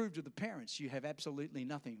 prove to the parents you have absolutely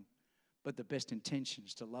nothing but the best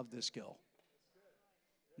intentions to love this girl.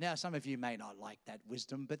 Now, some of you may not like that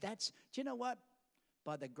wisdom, but do you know what?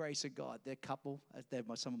 By the grace of God, their couple, they're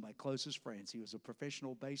some of my closest friends. He was a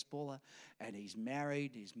professional baseballer, and he's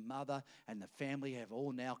married, his mother, and the family have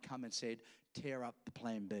all now come and said, tear up the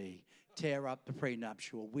plan B, tear up the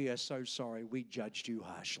prenuptial. We are so sorry, we judged you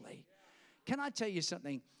harshly. Can I tell you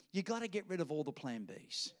something? You got to get rid of all the plan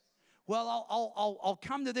Bs. Well, I'll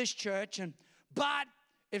come to this church, but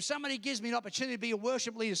if somebody gives me an opportunity to be a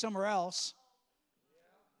worship leader somewhere else,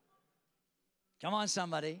 come on,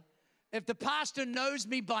 somebody. If the pastor knows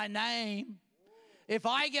me by name, if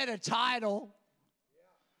I get a title,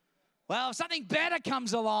 well, if something better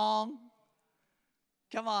comes along,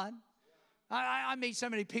 come on. I meet so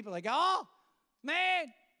many people, they go, oh,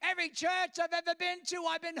 man, every church I've ever been to,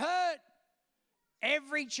 I've been hurt.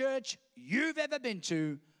 Every church you've ever been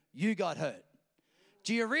to, you got hurt.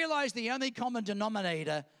 Do you realize the only common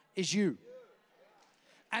denominator is you?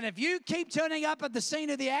 And if you keep turning up at the scene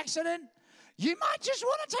of the accident, you might just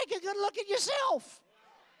want to take a good look at yourself.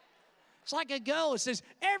 It's like a girl who says,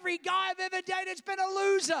 every guy I've ever dated's been a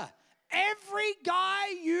loser. Every guy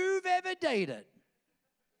you've ever dated.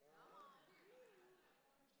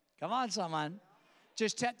 Come on, someone.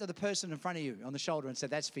 Just tap to the person in front of you on the shoulder and say,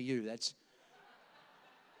 that's for you.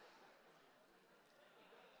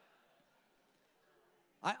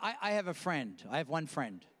 I have a friend. I have one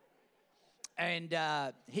friend. And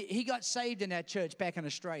he got saved in our church back in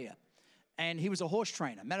Australia. And he was a horse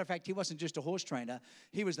trainer. Matter of fact, he wasn't just a horse trainer.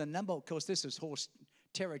 He was of course, this is horse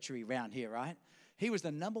territory around here, right? He was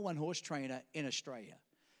the #1 horse trainer in Australia.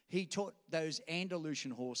 He taught those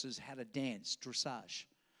Andalusian horses how to dance, dressage.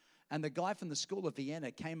 And the guy from the School of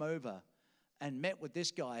Vienna came over and met with this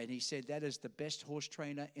guy, and he said, that is the best horse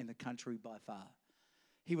trainer in the country by far.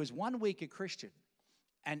 He was 1 week a Christian,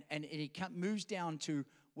 and he moves down to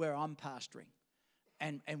where I'm pastoring.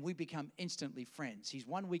 And we become instantly friends. He's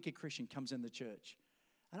 1 week a Christian, comes in the church.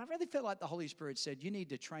 And I really felt like the Holy Spirit said, you need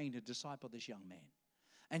to train to disciple this young man.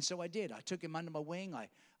 And so I did. I took him under my wing.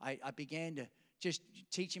 I began just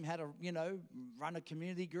teach him how to, run a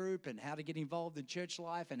community group and how to get involved in church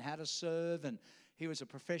life and how to serve. And he was a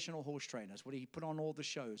professional horse trainer. That's what he put on all the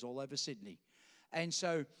shows all over Sydney. And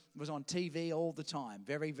so was on TV all the time.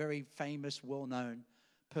 Very, very famous, well-known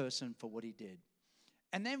person for what he did.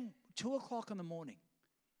 And then 2 o'clock in the morning,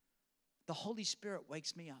 the Holy Spirit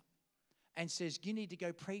wakes me up and says, you need to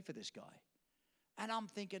go pray for this guy. And I'm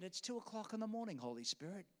thinking, it's 2 o'clock in the morning, Holy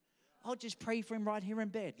Spirit. I'll just pray for him right here in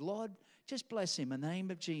bed. Lord, just bless him in the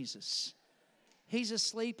name of Jesus. He's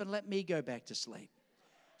asleep and let me go back to sleep.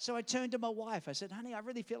 So I turned to my wife. I said, honey, I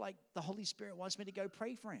really feel like the Holy Spirit wants me to go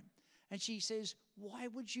pray for him. And she says, why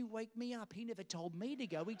would you wake me up? He never told me to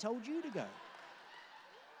go. He told you to go.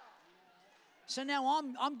 So now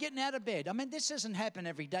I'm getting out of bed. I mean, this doesn't happen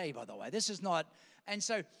every day, by the way. This is not. And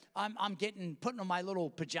so I'm putting on my little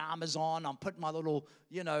pajamas on. I'm putting my little,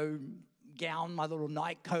 gown, my little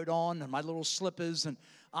night coat on and my little slippers. And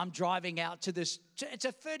I'm driving out to this. It's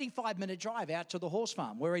a 35-minute drive out to the horse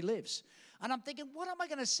farm where he lives. And I'm thinking, what am I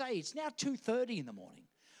going to say? It's now 2:30 in the morning.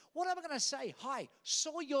 What am I going to say? Hi,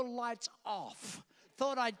 saw your lights off.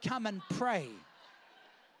 Thought I'd come and pray.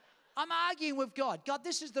 I'm arguing with God. God,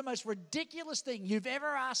 this is the most ridiculous thing you've ever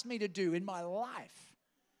asked me to do in my life.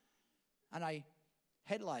 And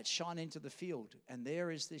headlights shine into the field, and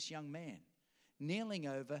there is this young man kneeling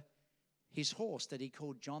over his horse that he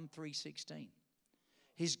called John 3:16.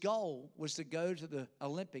 His goal was to go to the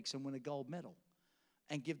Olympics and win a gold medal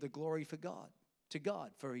and give the glory to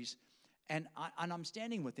God for his. And I'm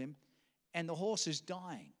standing with him, and the horse is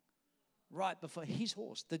dying right before his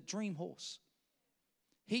horse, the dream horse.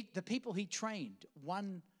 The people he trained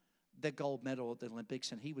won the gold medal at the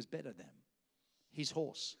Olympics, and he was better than them. His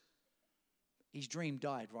horse. His dream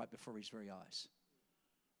died right before his very eyes.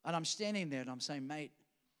 And I'm standing there, and I'm saying, mate,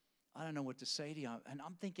 I don't know what to say to you. And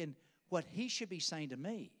I'm thinking, what he should be saying to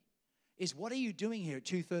me is, what are you doing here at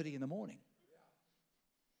 2:30 in the morning?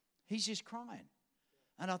 He's just crying.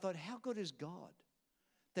 And I thought, how good is God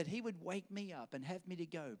that he would wake me up and have me to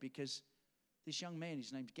go, because this young man,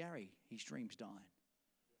 his name's Gary, his dream's dying.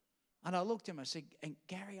 And I looked at him, I said, and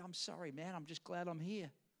Gary, I'm sorry, man, I'm just glad I'm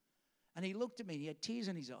here. And he looked at me, and he had tears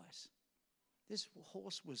in his eyes. This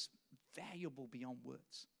horse was valuable beyond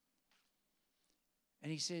words.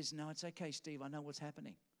 And he says, no, it's okay, Steve, I know what's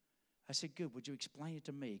happening. I said, good, would you explain it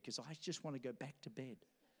to me? Because I just want to go back to bed.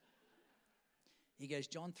 He goes,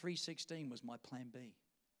 John 3:16 was my plan B.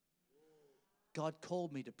 God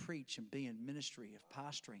called me to preach and be in ministry of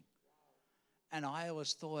pastoring. And I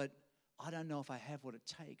always thought, I don't know if I have what it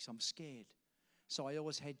takes. I'm scared. So I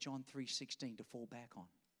always had John 3:16 to fall back on.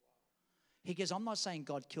 He goes, I'm not saying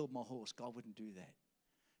God killed my horse. God wouldn't do that.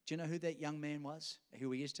 Do you know who that young man was,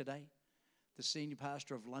 who he is today? The senior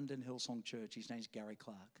pastor of London Hillsong Church. His name's Gary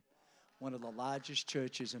Clark, one of the largest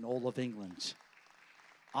churches in all of England.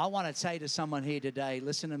 I want to say to someone here today,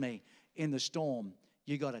 listen to me, in the storm,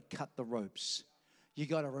 you got to cut the ropes. You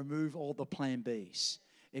got to remove all the plan Bs.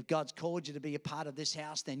 If God's called you to be a part of this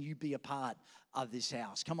house, then you be a part of this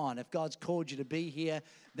house. Come on, if God's called you to be here,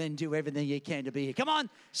 then do everything you can to be here. Come on,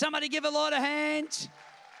 somebody give the Lord a hand.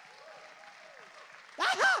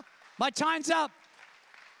 Aha! My time's up.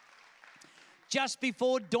 Just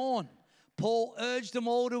before dawn, Paul urged them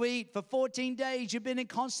all to eat. For 14 days, you've been in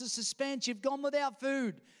constant suspense. You've gone without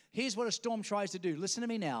food. Here's what a storm tries to do. Listen to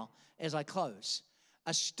me now as I close.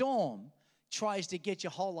 A storm tries to get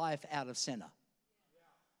your whole life out of center.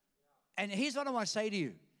 And here's what I want to say to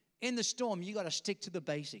you. In the storm, you got to stick to the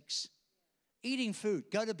basics. Eating food,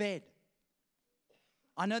 go to bed.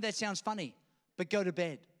 I know that sounds funny, but go to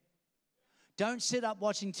bed. Don't sit up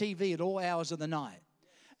watching TV at all hours of the night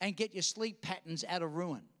and get your sleep patterns out of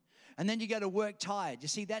ruin. And then you go to work tired. You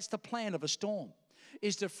see, that's the plan of a storm,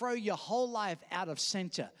 is to throw your whole life out of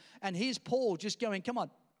center. And here's Paul just going, come on,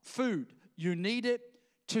 food. You need it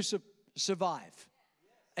to survive.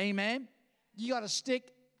 Amen? You got to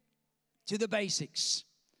stick to the basics.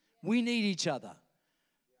 We need each other.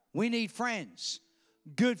 We need friends,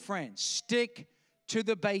 good friends. Stick to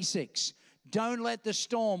the basics. Don't let the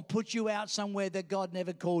storm put you out somewhere that God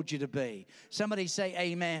never called you to be. Somebody say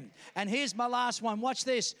amen. And here's my last one. Watch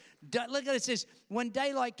this. Look at it. It says, when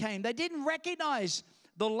daylight came, they didn't recognize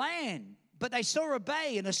the land, but they saw a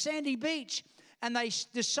bay and a sandy beach, and they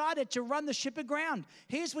decided to run the ship aground.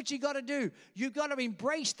 Here's what you got to do. You got to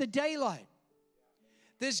embrace the daylight.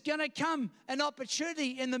 There's going to come an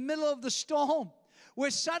opportunity in the middle of the storm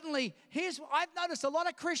where suddenly, I've noticed a lot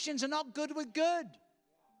of Christians are not good with good.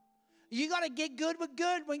 You got to get good with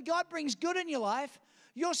good. When God brings good in your life,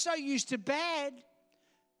 you're so used to bad.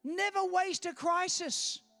 Never waste a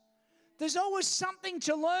crisis. There's always something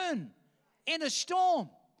to learn in a storm.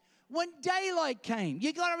 when daylight came.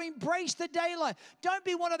 You got to embrace the daylight. Don't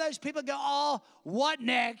be one of those people who go, oh, what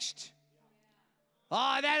next?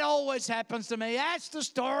 Oh, that always happens to me. That's the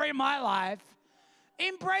story of my life.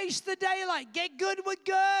 Embrace the daylight. Get good with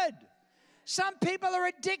good. Some people are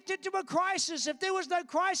addicted to a crisis. If there was no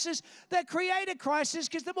crisis, they create a crisis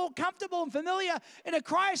because they're more comfortable and familiar in a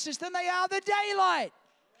crisis than they are the daylight.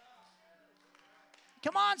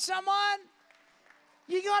 Come on, someone.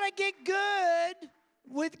 You got to get good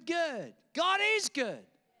with good. God is good,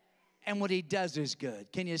 and what he does is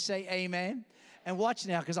good. Can you say amen? And watch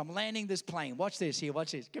now, because I'm landing this plane. Watch this here.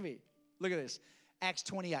 Watch this. Come here. Look at this. Acts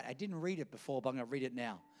 28. I didn't read it before, but I'm going to read it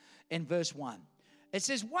now. In verse 1. It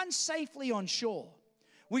says, once safely on shore,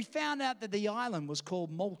 we found out that the island was called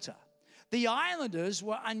Malta. The islanders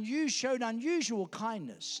showed unusual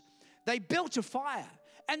kindness. They built a fire,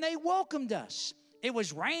 and they welcomed us. It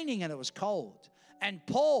was raining, and it was cold. And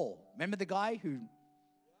Paul, remember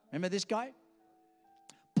this guy?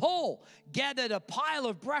 Paul gathered a pile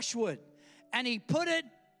of brushwood, and he put it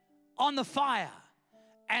on the fire,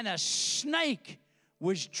 and a snake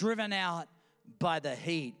was driven out by the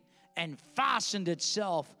heat and fastened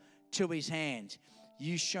itself to his hand.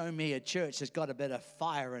 You show me a church that's got a bit of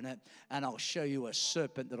fire in it, and I'll show you a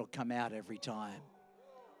serpent that'll come out every time.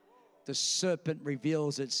 The serpent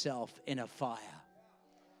reveals itself in a fire.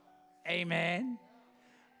 Amen.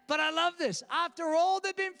 But I love this. After all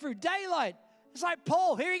they've been through, daylight, it's like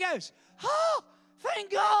Paul, here he goes. Oh,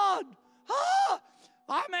 thank God. Oh,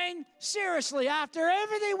 I mean, seriously, after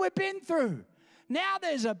everything we've been through, now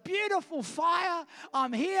there's a beautiful fire.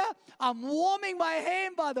 I'm here. I'm warming my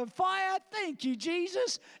hand by the fire. Thank you,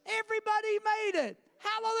 Jesus. Everybody made it.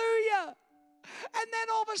 Hallelujah. And then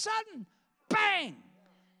all of a sudden, bang,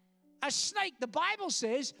 a snake. The Bible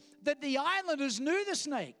says that the islanders knew the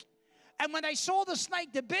snake. And when they saw the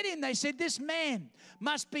snake that bit him, they said, this man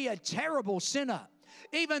must be a terrible sinner.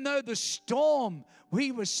 Even though the storm,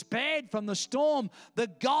 he was spared from the storm, the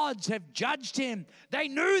gods have judged him. They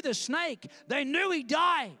knew the snake. They knew he'd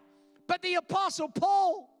die. But the Apostle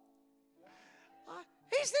Paul,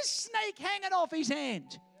 he's this snake hanging off his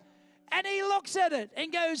hand. And he looks at it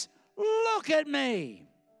and goes, look at me.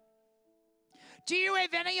 Do you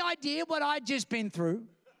have any idea what I'd just been through?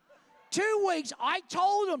 2 weeks, I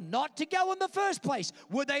told them not to go in the first place.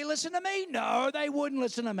 Would they listen to me? No, they wouldn't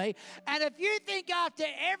listen to me. And if you think after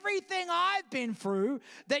everything I've been through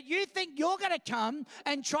that you think you're going to come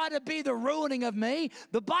and try to be the ruining of me,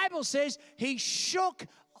 the Bible says he shook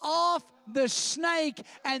off the snake,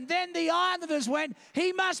 and then the islanders went,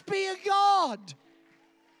 he must be a god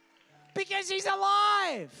because he's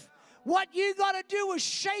alive. What you got to do is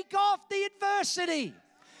shake off the adversity.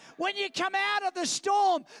 When you come out of the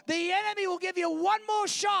storm, the enemy will give you one more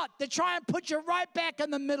shot to try and put you right back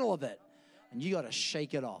in the middle of it. And you got to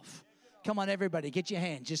shake it off. Come on, everybody, get your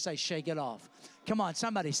hand. Just say, shake it off. Come on,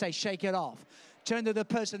 somebody say, shake it off. Turn to the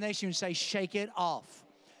person next to you and say, shake it off.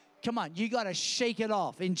 Come on, you got to shake it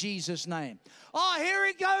off in Jesus' name. Oh, here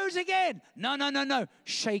it goes again. No.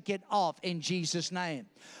 Shake it off in Jesus' name.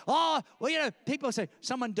 Oh, well, you know, people say,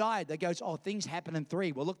 someone died. They goes, oh, things happen in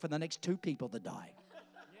 3. We'll look for the next 2 people to die.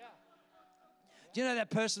 Do you know that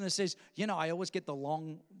person that says, you know, I always get the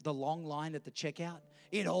long line at the checkout?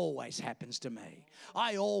 It always happens to me.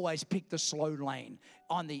 I always pick the slow lane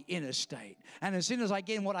on the interstate. And as soon as I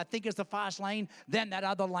get in what I think is the fast lane, then that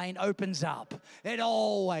other lane opens up. It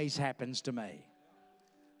always happens to me.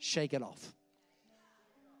 Shake it off.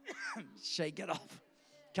 Shake it off.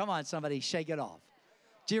 Come on, somebody, shake it off.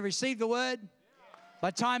 Do you receive the word?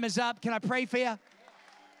 My time is up. Can I pray for you?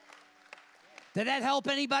 Did that help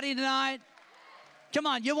anybody tonight? Come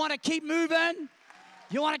on, you want to keep moving?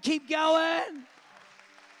 You want to keep going?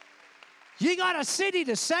 You got a city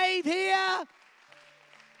to save here.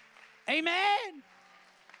 Amen.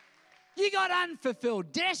 You got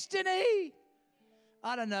unfulfilled destiny.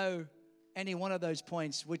 I don't know any one of those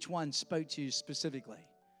points, which one spoke to you specifically.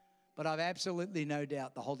 But I've absolutely no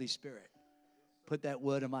doubt the Holy Spirit put that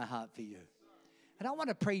word in my heart for you. And I want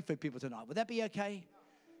to pray for people tonight. Would that be okay?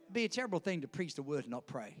 It'd be a terrible thing to preach the word and not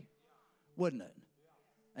pray, wouldn't it?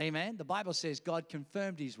 Amen. The Bible says God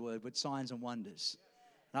confirmed his word with signs and wonders.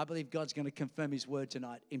 And I believe God's going to confirm his word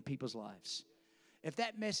tonight in people's lives. If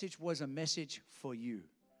that message was a message for you,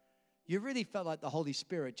 you really felt like the Holy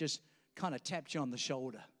Spirit just kind of tapped you on the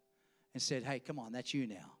shoulder and said, hey, come on, that's you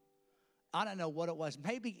now. I don't know what it was.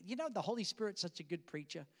 Maybe, you know, the Holy Spirit's such a good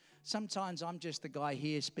preacher. Sometimes I'm just the guy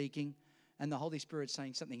here speaking, and the Holy Spirit's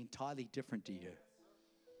saying something entirely different to you.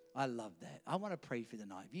 I love that. I want to pray for you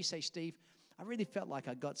tonight. If you say, Steve, I really felt like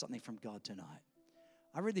I got something from God tonight.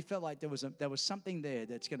 I really felt like there was something there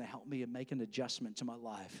that's going to help me and make an adjustment to my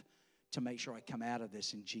life. to make sure I come out of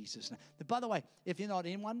this in Jesus' name. But by the way, if you're not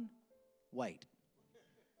in one, wait.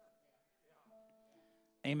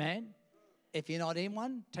 Amen? If you're not in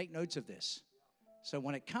one, take notes of this. So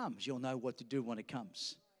when it comes, you'll know what to do when it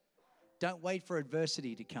comes. Don't wait for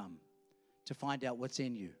adversity to come to find out what's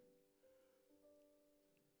in you.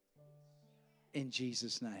 In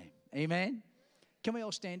Jesus' name. Amen? Can we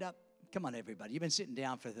all stand up? Come on, everybody. You've been sitting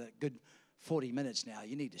down for the good 40 minutes now.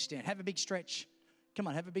 You need to stand. Have a big stretch. Come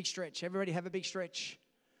on, have a big stretch. Everybody have a big stretch.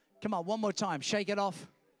 Come on, one more time. Shake it off.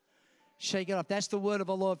 Shake it off. That's the word of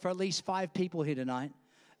the Lord for at least 5 people here tonight.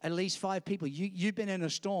 At least 5 people. You've been in a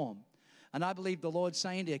storm. And I believe the Lord's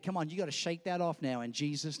saying to you, come on, you got to shake that off now in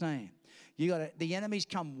Jesus' name. The enemy's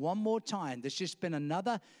come one more time. There's just been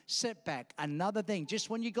another setback, another thing. Just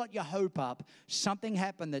when you got your hope up, something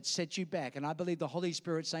happened that set you back. And I believe the Holy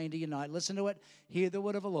Spirit's saying to you tonight, listen to it, hear the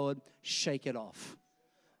word of the Lord, shake it off.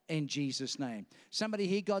 In Jesus' name. Somebody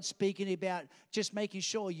here, God's speaking about just making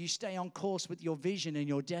sure you stay on course with your vision and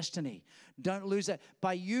your destiny. Don't lose that.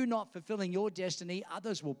 By you not fulfilling your destiny,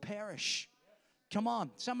 others will perish. Come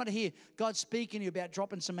on. Somebody here, God's speaking to you about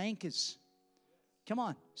dropping some anchors. Come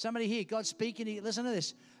on. Somebody here, God's speaking to you, listen to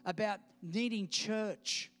this, about needing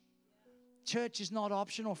church. Church is not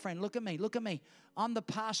optional, friend. Look at me. Look at me. I'm the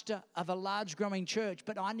pastor of a large growing church,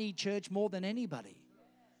 but I need church more than anybody.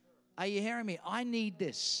 Are you hearing me? I need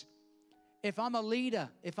this. If I'm a leader,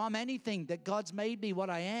 if I'm anything that God's made me what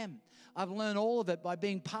I am, I've learned all of it by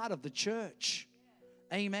being part of the church.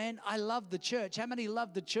 Amen. I love the church. How many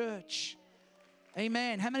love the church?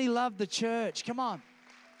 Amen. How many love the church? Come on.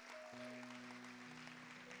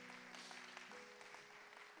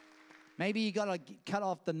 Maybe you got to cut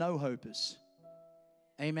off the no-hopers.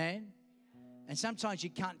 Amen. And sometimes you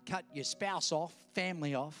can't cut your spouse off,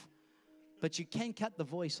 family off, but you can cut the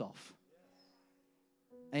voice off.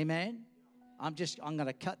 Amen. I'm going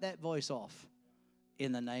to cut that voice off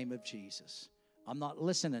in the name of Jesus. I'm not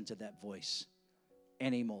listening to that voice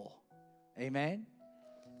anymore. Amen.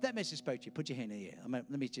 If that message spoke to you, put your hand in the air.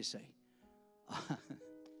 Let me just say.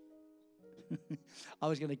 I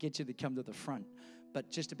was going to get you to come to the front, but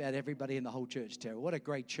just about everybody in the whole church, Terry. What a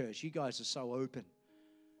great church. You guys are so open.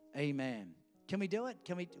 Amen. Can we do it?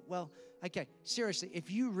 Well, okay, seriously, if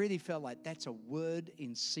you really felt like that's a word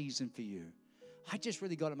in season for you, I just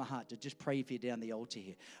really got in my heart to just pray for you down the altar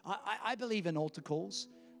here. I believe in altar calls,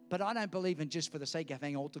 but I don't believe in just for the sake of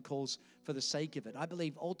having altar calls for the sake of it. I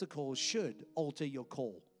believe altar calls should alter your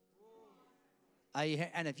call.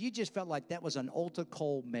 And if you just felt like that was an altar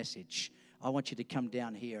call message, I want you to come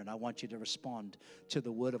down here and I want you to respond to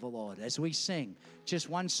the word of the Lord. As we sing just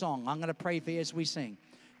one song, I'm going to pray for you as we sing.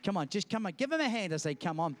 Come on, just come on. Give them a hand as they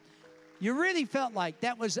come on. You really felt like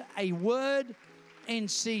that was a word in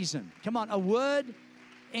season. Come on, a word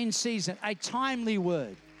in season. A timely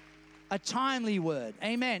word. A timely word.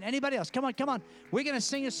 Amen. Anybody else? Come on, come on. We're going to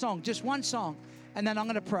sing a song, just one song, and then I'm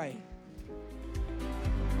going to pray.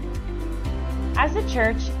 As a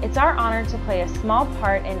church, it's our honor to play a small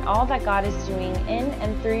part in all that God is doing in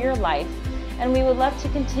and through your life, and we would love to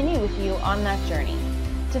continue with you on that journey.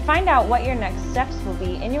 To find out what your next steps will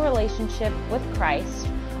be in your relationship with Christ,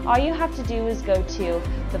 all you have to do is go to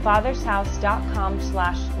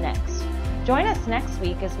thefathershouse.com/next. Join us next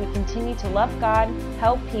week as we continue to love God,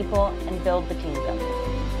 help people, and build the kingdom.